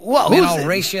 Whoa, man, I'll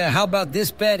race you. How about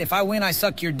this bet? If I win, I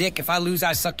suck your dick. If I lose,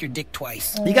 I suck your dick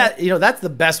twice. That's the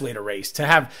best way to race, to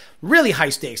have really high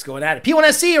stakes going at it.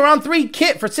 P1SC around 3,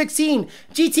 kit for 16,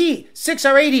 GT,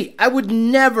 6R80. I would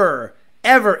never,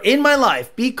 ever in my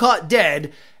life be caught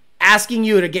dead asking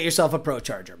you to get yourself a Pro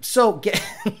Charger. So get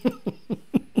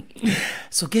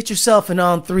yourself an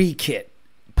on 3 kit.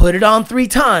 Put it on 3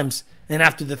 times, and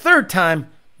after the 3rd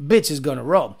time, bitch is gonna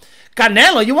roll.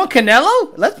 Canelo, you want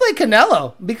Canelo? Let's play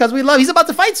Canelo because he's about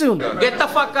to fight soon. Get the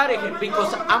fuck out of here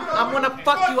because I'm gonna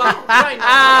fuck you up right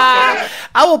now.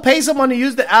 I will pay someone to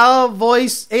use the AI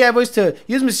voice to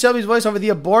use Miss Shelby's voice over the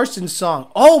abortion song.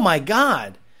 Oh my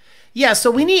God. Yeah,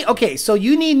 so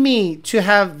you need me to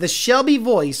have the Shelby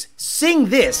voice sing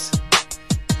this.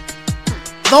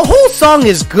 The whole song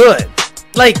is good.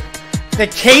 Like, the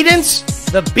cadence,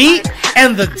 the beat,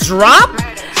 and the drop?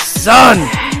 Son.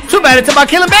 Too bad it's about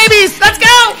killing babies. Let's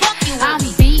go. I'm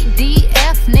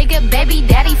BDF, nigga, baby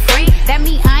daddy free. That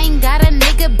mean I ain't got a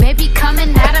nigga, baby,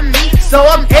 coming out of me. So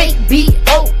I'm ABORTING.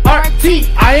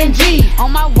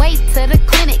 On my way to the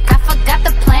clinic, I forgot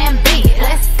the plan B.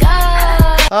 Let's go.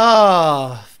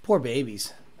 Oh, poor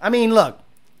babies. I mean, look.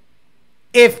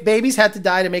 If babies had to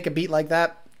die to make a beat like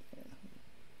that,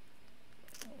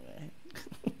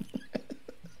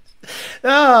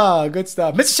 oh, good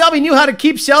stuff. Mr. Shelby knew how to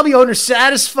keep Shelby owners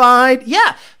satisfied.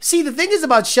 Yeah. See, the thing is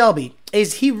about Shelby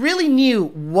is he really knew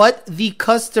what the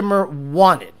customer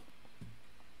wanted.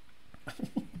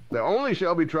 The only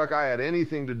Shelby truck I had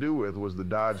anything to do with was the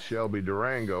Dodge Shelby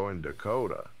Durango in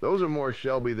Dakota. Those are more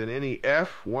Shelby than any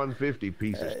F-150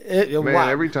 pieces. Man, wow.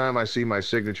 Every time I see my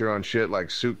signature on shit like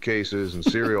suitcases and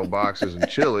cereal boxes and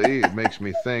chili, it makes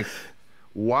me think,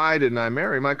 why didn't I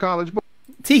marry my college boy?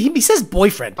 See, he says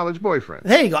boyfriend. College boyfriend.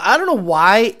 There you go. I don't know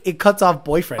why it cuts off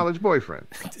boyfriend. College boyfriend.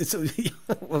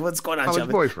 What's going on, College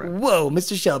Shelby? Boyfriend. Whoa,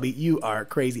 Mr. Shelby, you are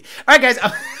crazy. All right, guys.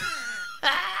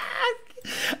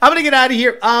 I'm going to get out of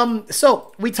here.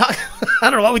 So we talked, I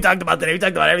don't know what we talked about today. We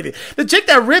talked about everything. The chick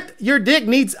that ripped your dick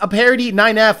needs a parody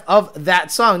 9F of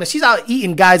that song. Now she's out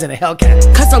eating guys in a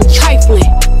Hellcat. Cause I'm trifling.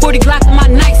 40 Glock on my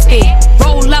nightstand.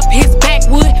 Roll up his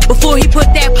backwood before he put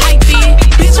that pipe in.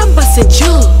 Bitch, I'm busting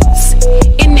jugs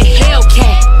in the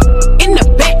Hellcat. In the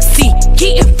backseat,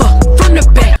 getting fucked from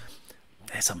the back.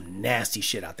 There's some nasty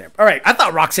shit out there. All right, I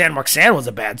thought Roxanne was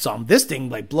a bad song. This thing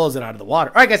like blows it out of the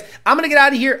water. All right, guys, I'm gonna get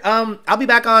out of here. I'll be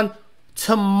back on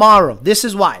tomorrow. This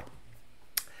is why.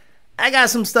 I got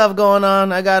some stuff going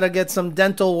on. I gotta get some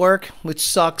dental work, which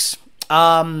sucks.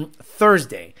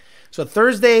 Thursday. So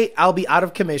Thursday, I'll be out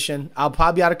of commission. I'll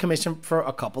probably be out of commission for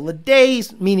a couple of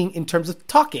days, meaning in terms of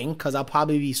talking, because I'll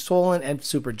probably be swollen and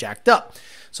super jacked up.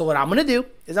 So what I'm going to do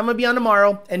is I'm going to be on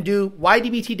tomorrow and do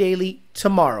YDBT Daily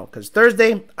tomorrow, because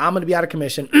Thursday, I'm going to be out of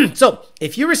commission. So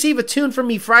if you receive a tune from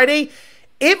me Friday,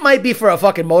 it might be for a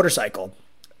fucking motorcycle.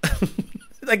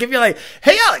 Like if you're like,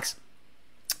 hey, Alex,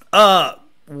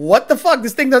 what the fuck?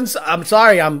 This thing doesn't... I'm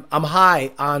sorry, I'm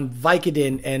high on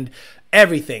Vicodin and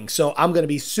everything, so I'm going to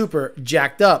be super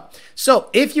jacked up. So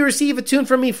if you receive a tune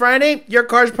from me Friday, your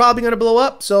car's probably going to blow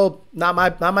up, so not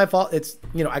my fault. It's,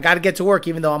 I got to get to work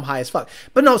even though I'm high as fuck.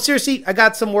 But no, seriously, I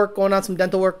got some work going on, some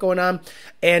dental work going on,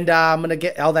 and I'm going to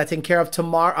get all that taken care of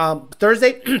tomorrow,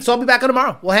 Thursday. So I'll be back on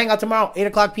tomorrow. We'll hang out tomorrow, 8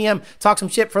 o'clock p.m., talk some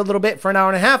shit for a little bit, for an hour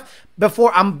and a half,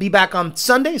 before I'm be back on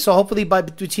Sunday. So hopefully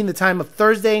between the time of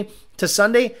Thursday to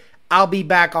Sunday, I'll be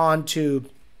back on to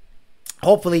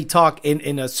hopefully talk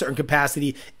in a certain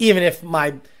capacity, even if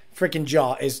my freaking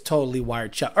jaw is totally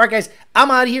wired shut. All right, guys, I'm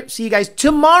out of here. See you guys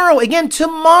tomorrow. Again,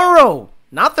 tomorrow.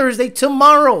 Not Thursday,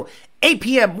 tomorrow. 8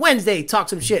 p.m. Wednesday. Talk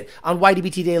some shit on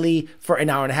YDBT Daily for an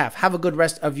hour and a half. Have a good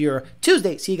rest of your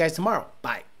Tuesday. See you guys tomorrow.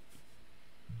 Bye.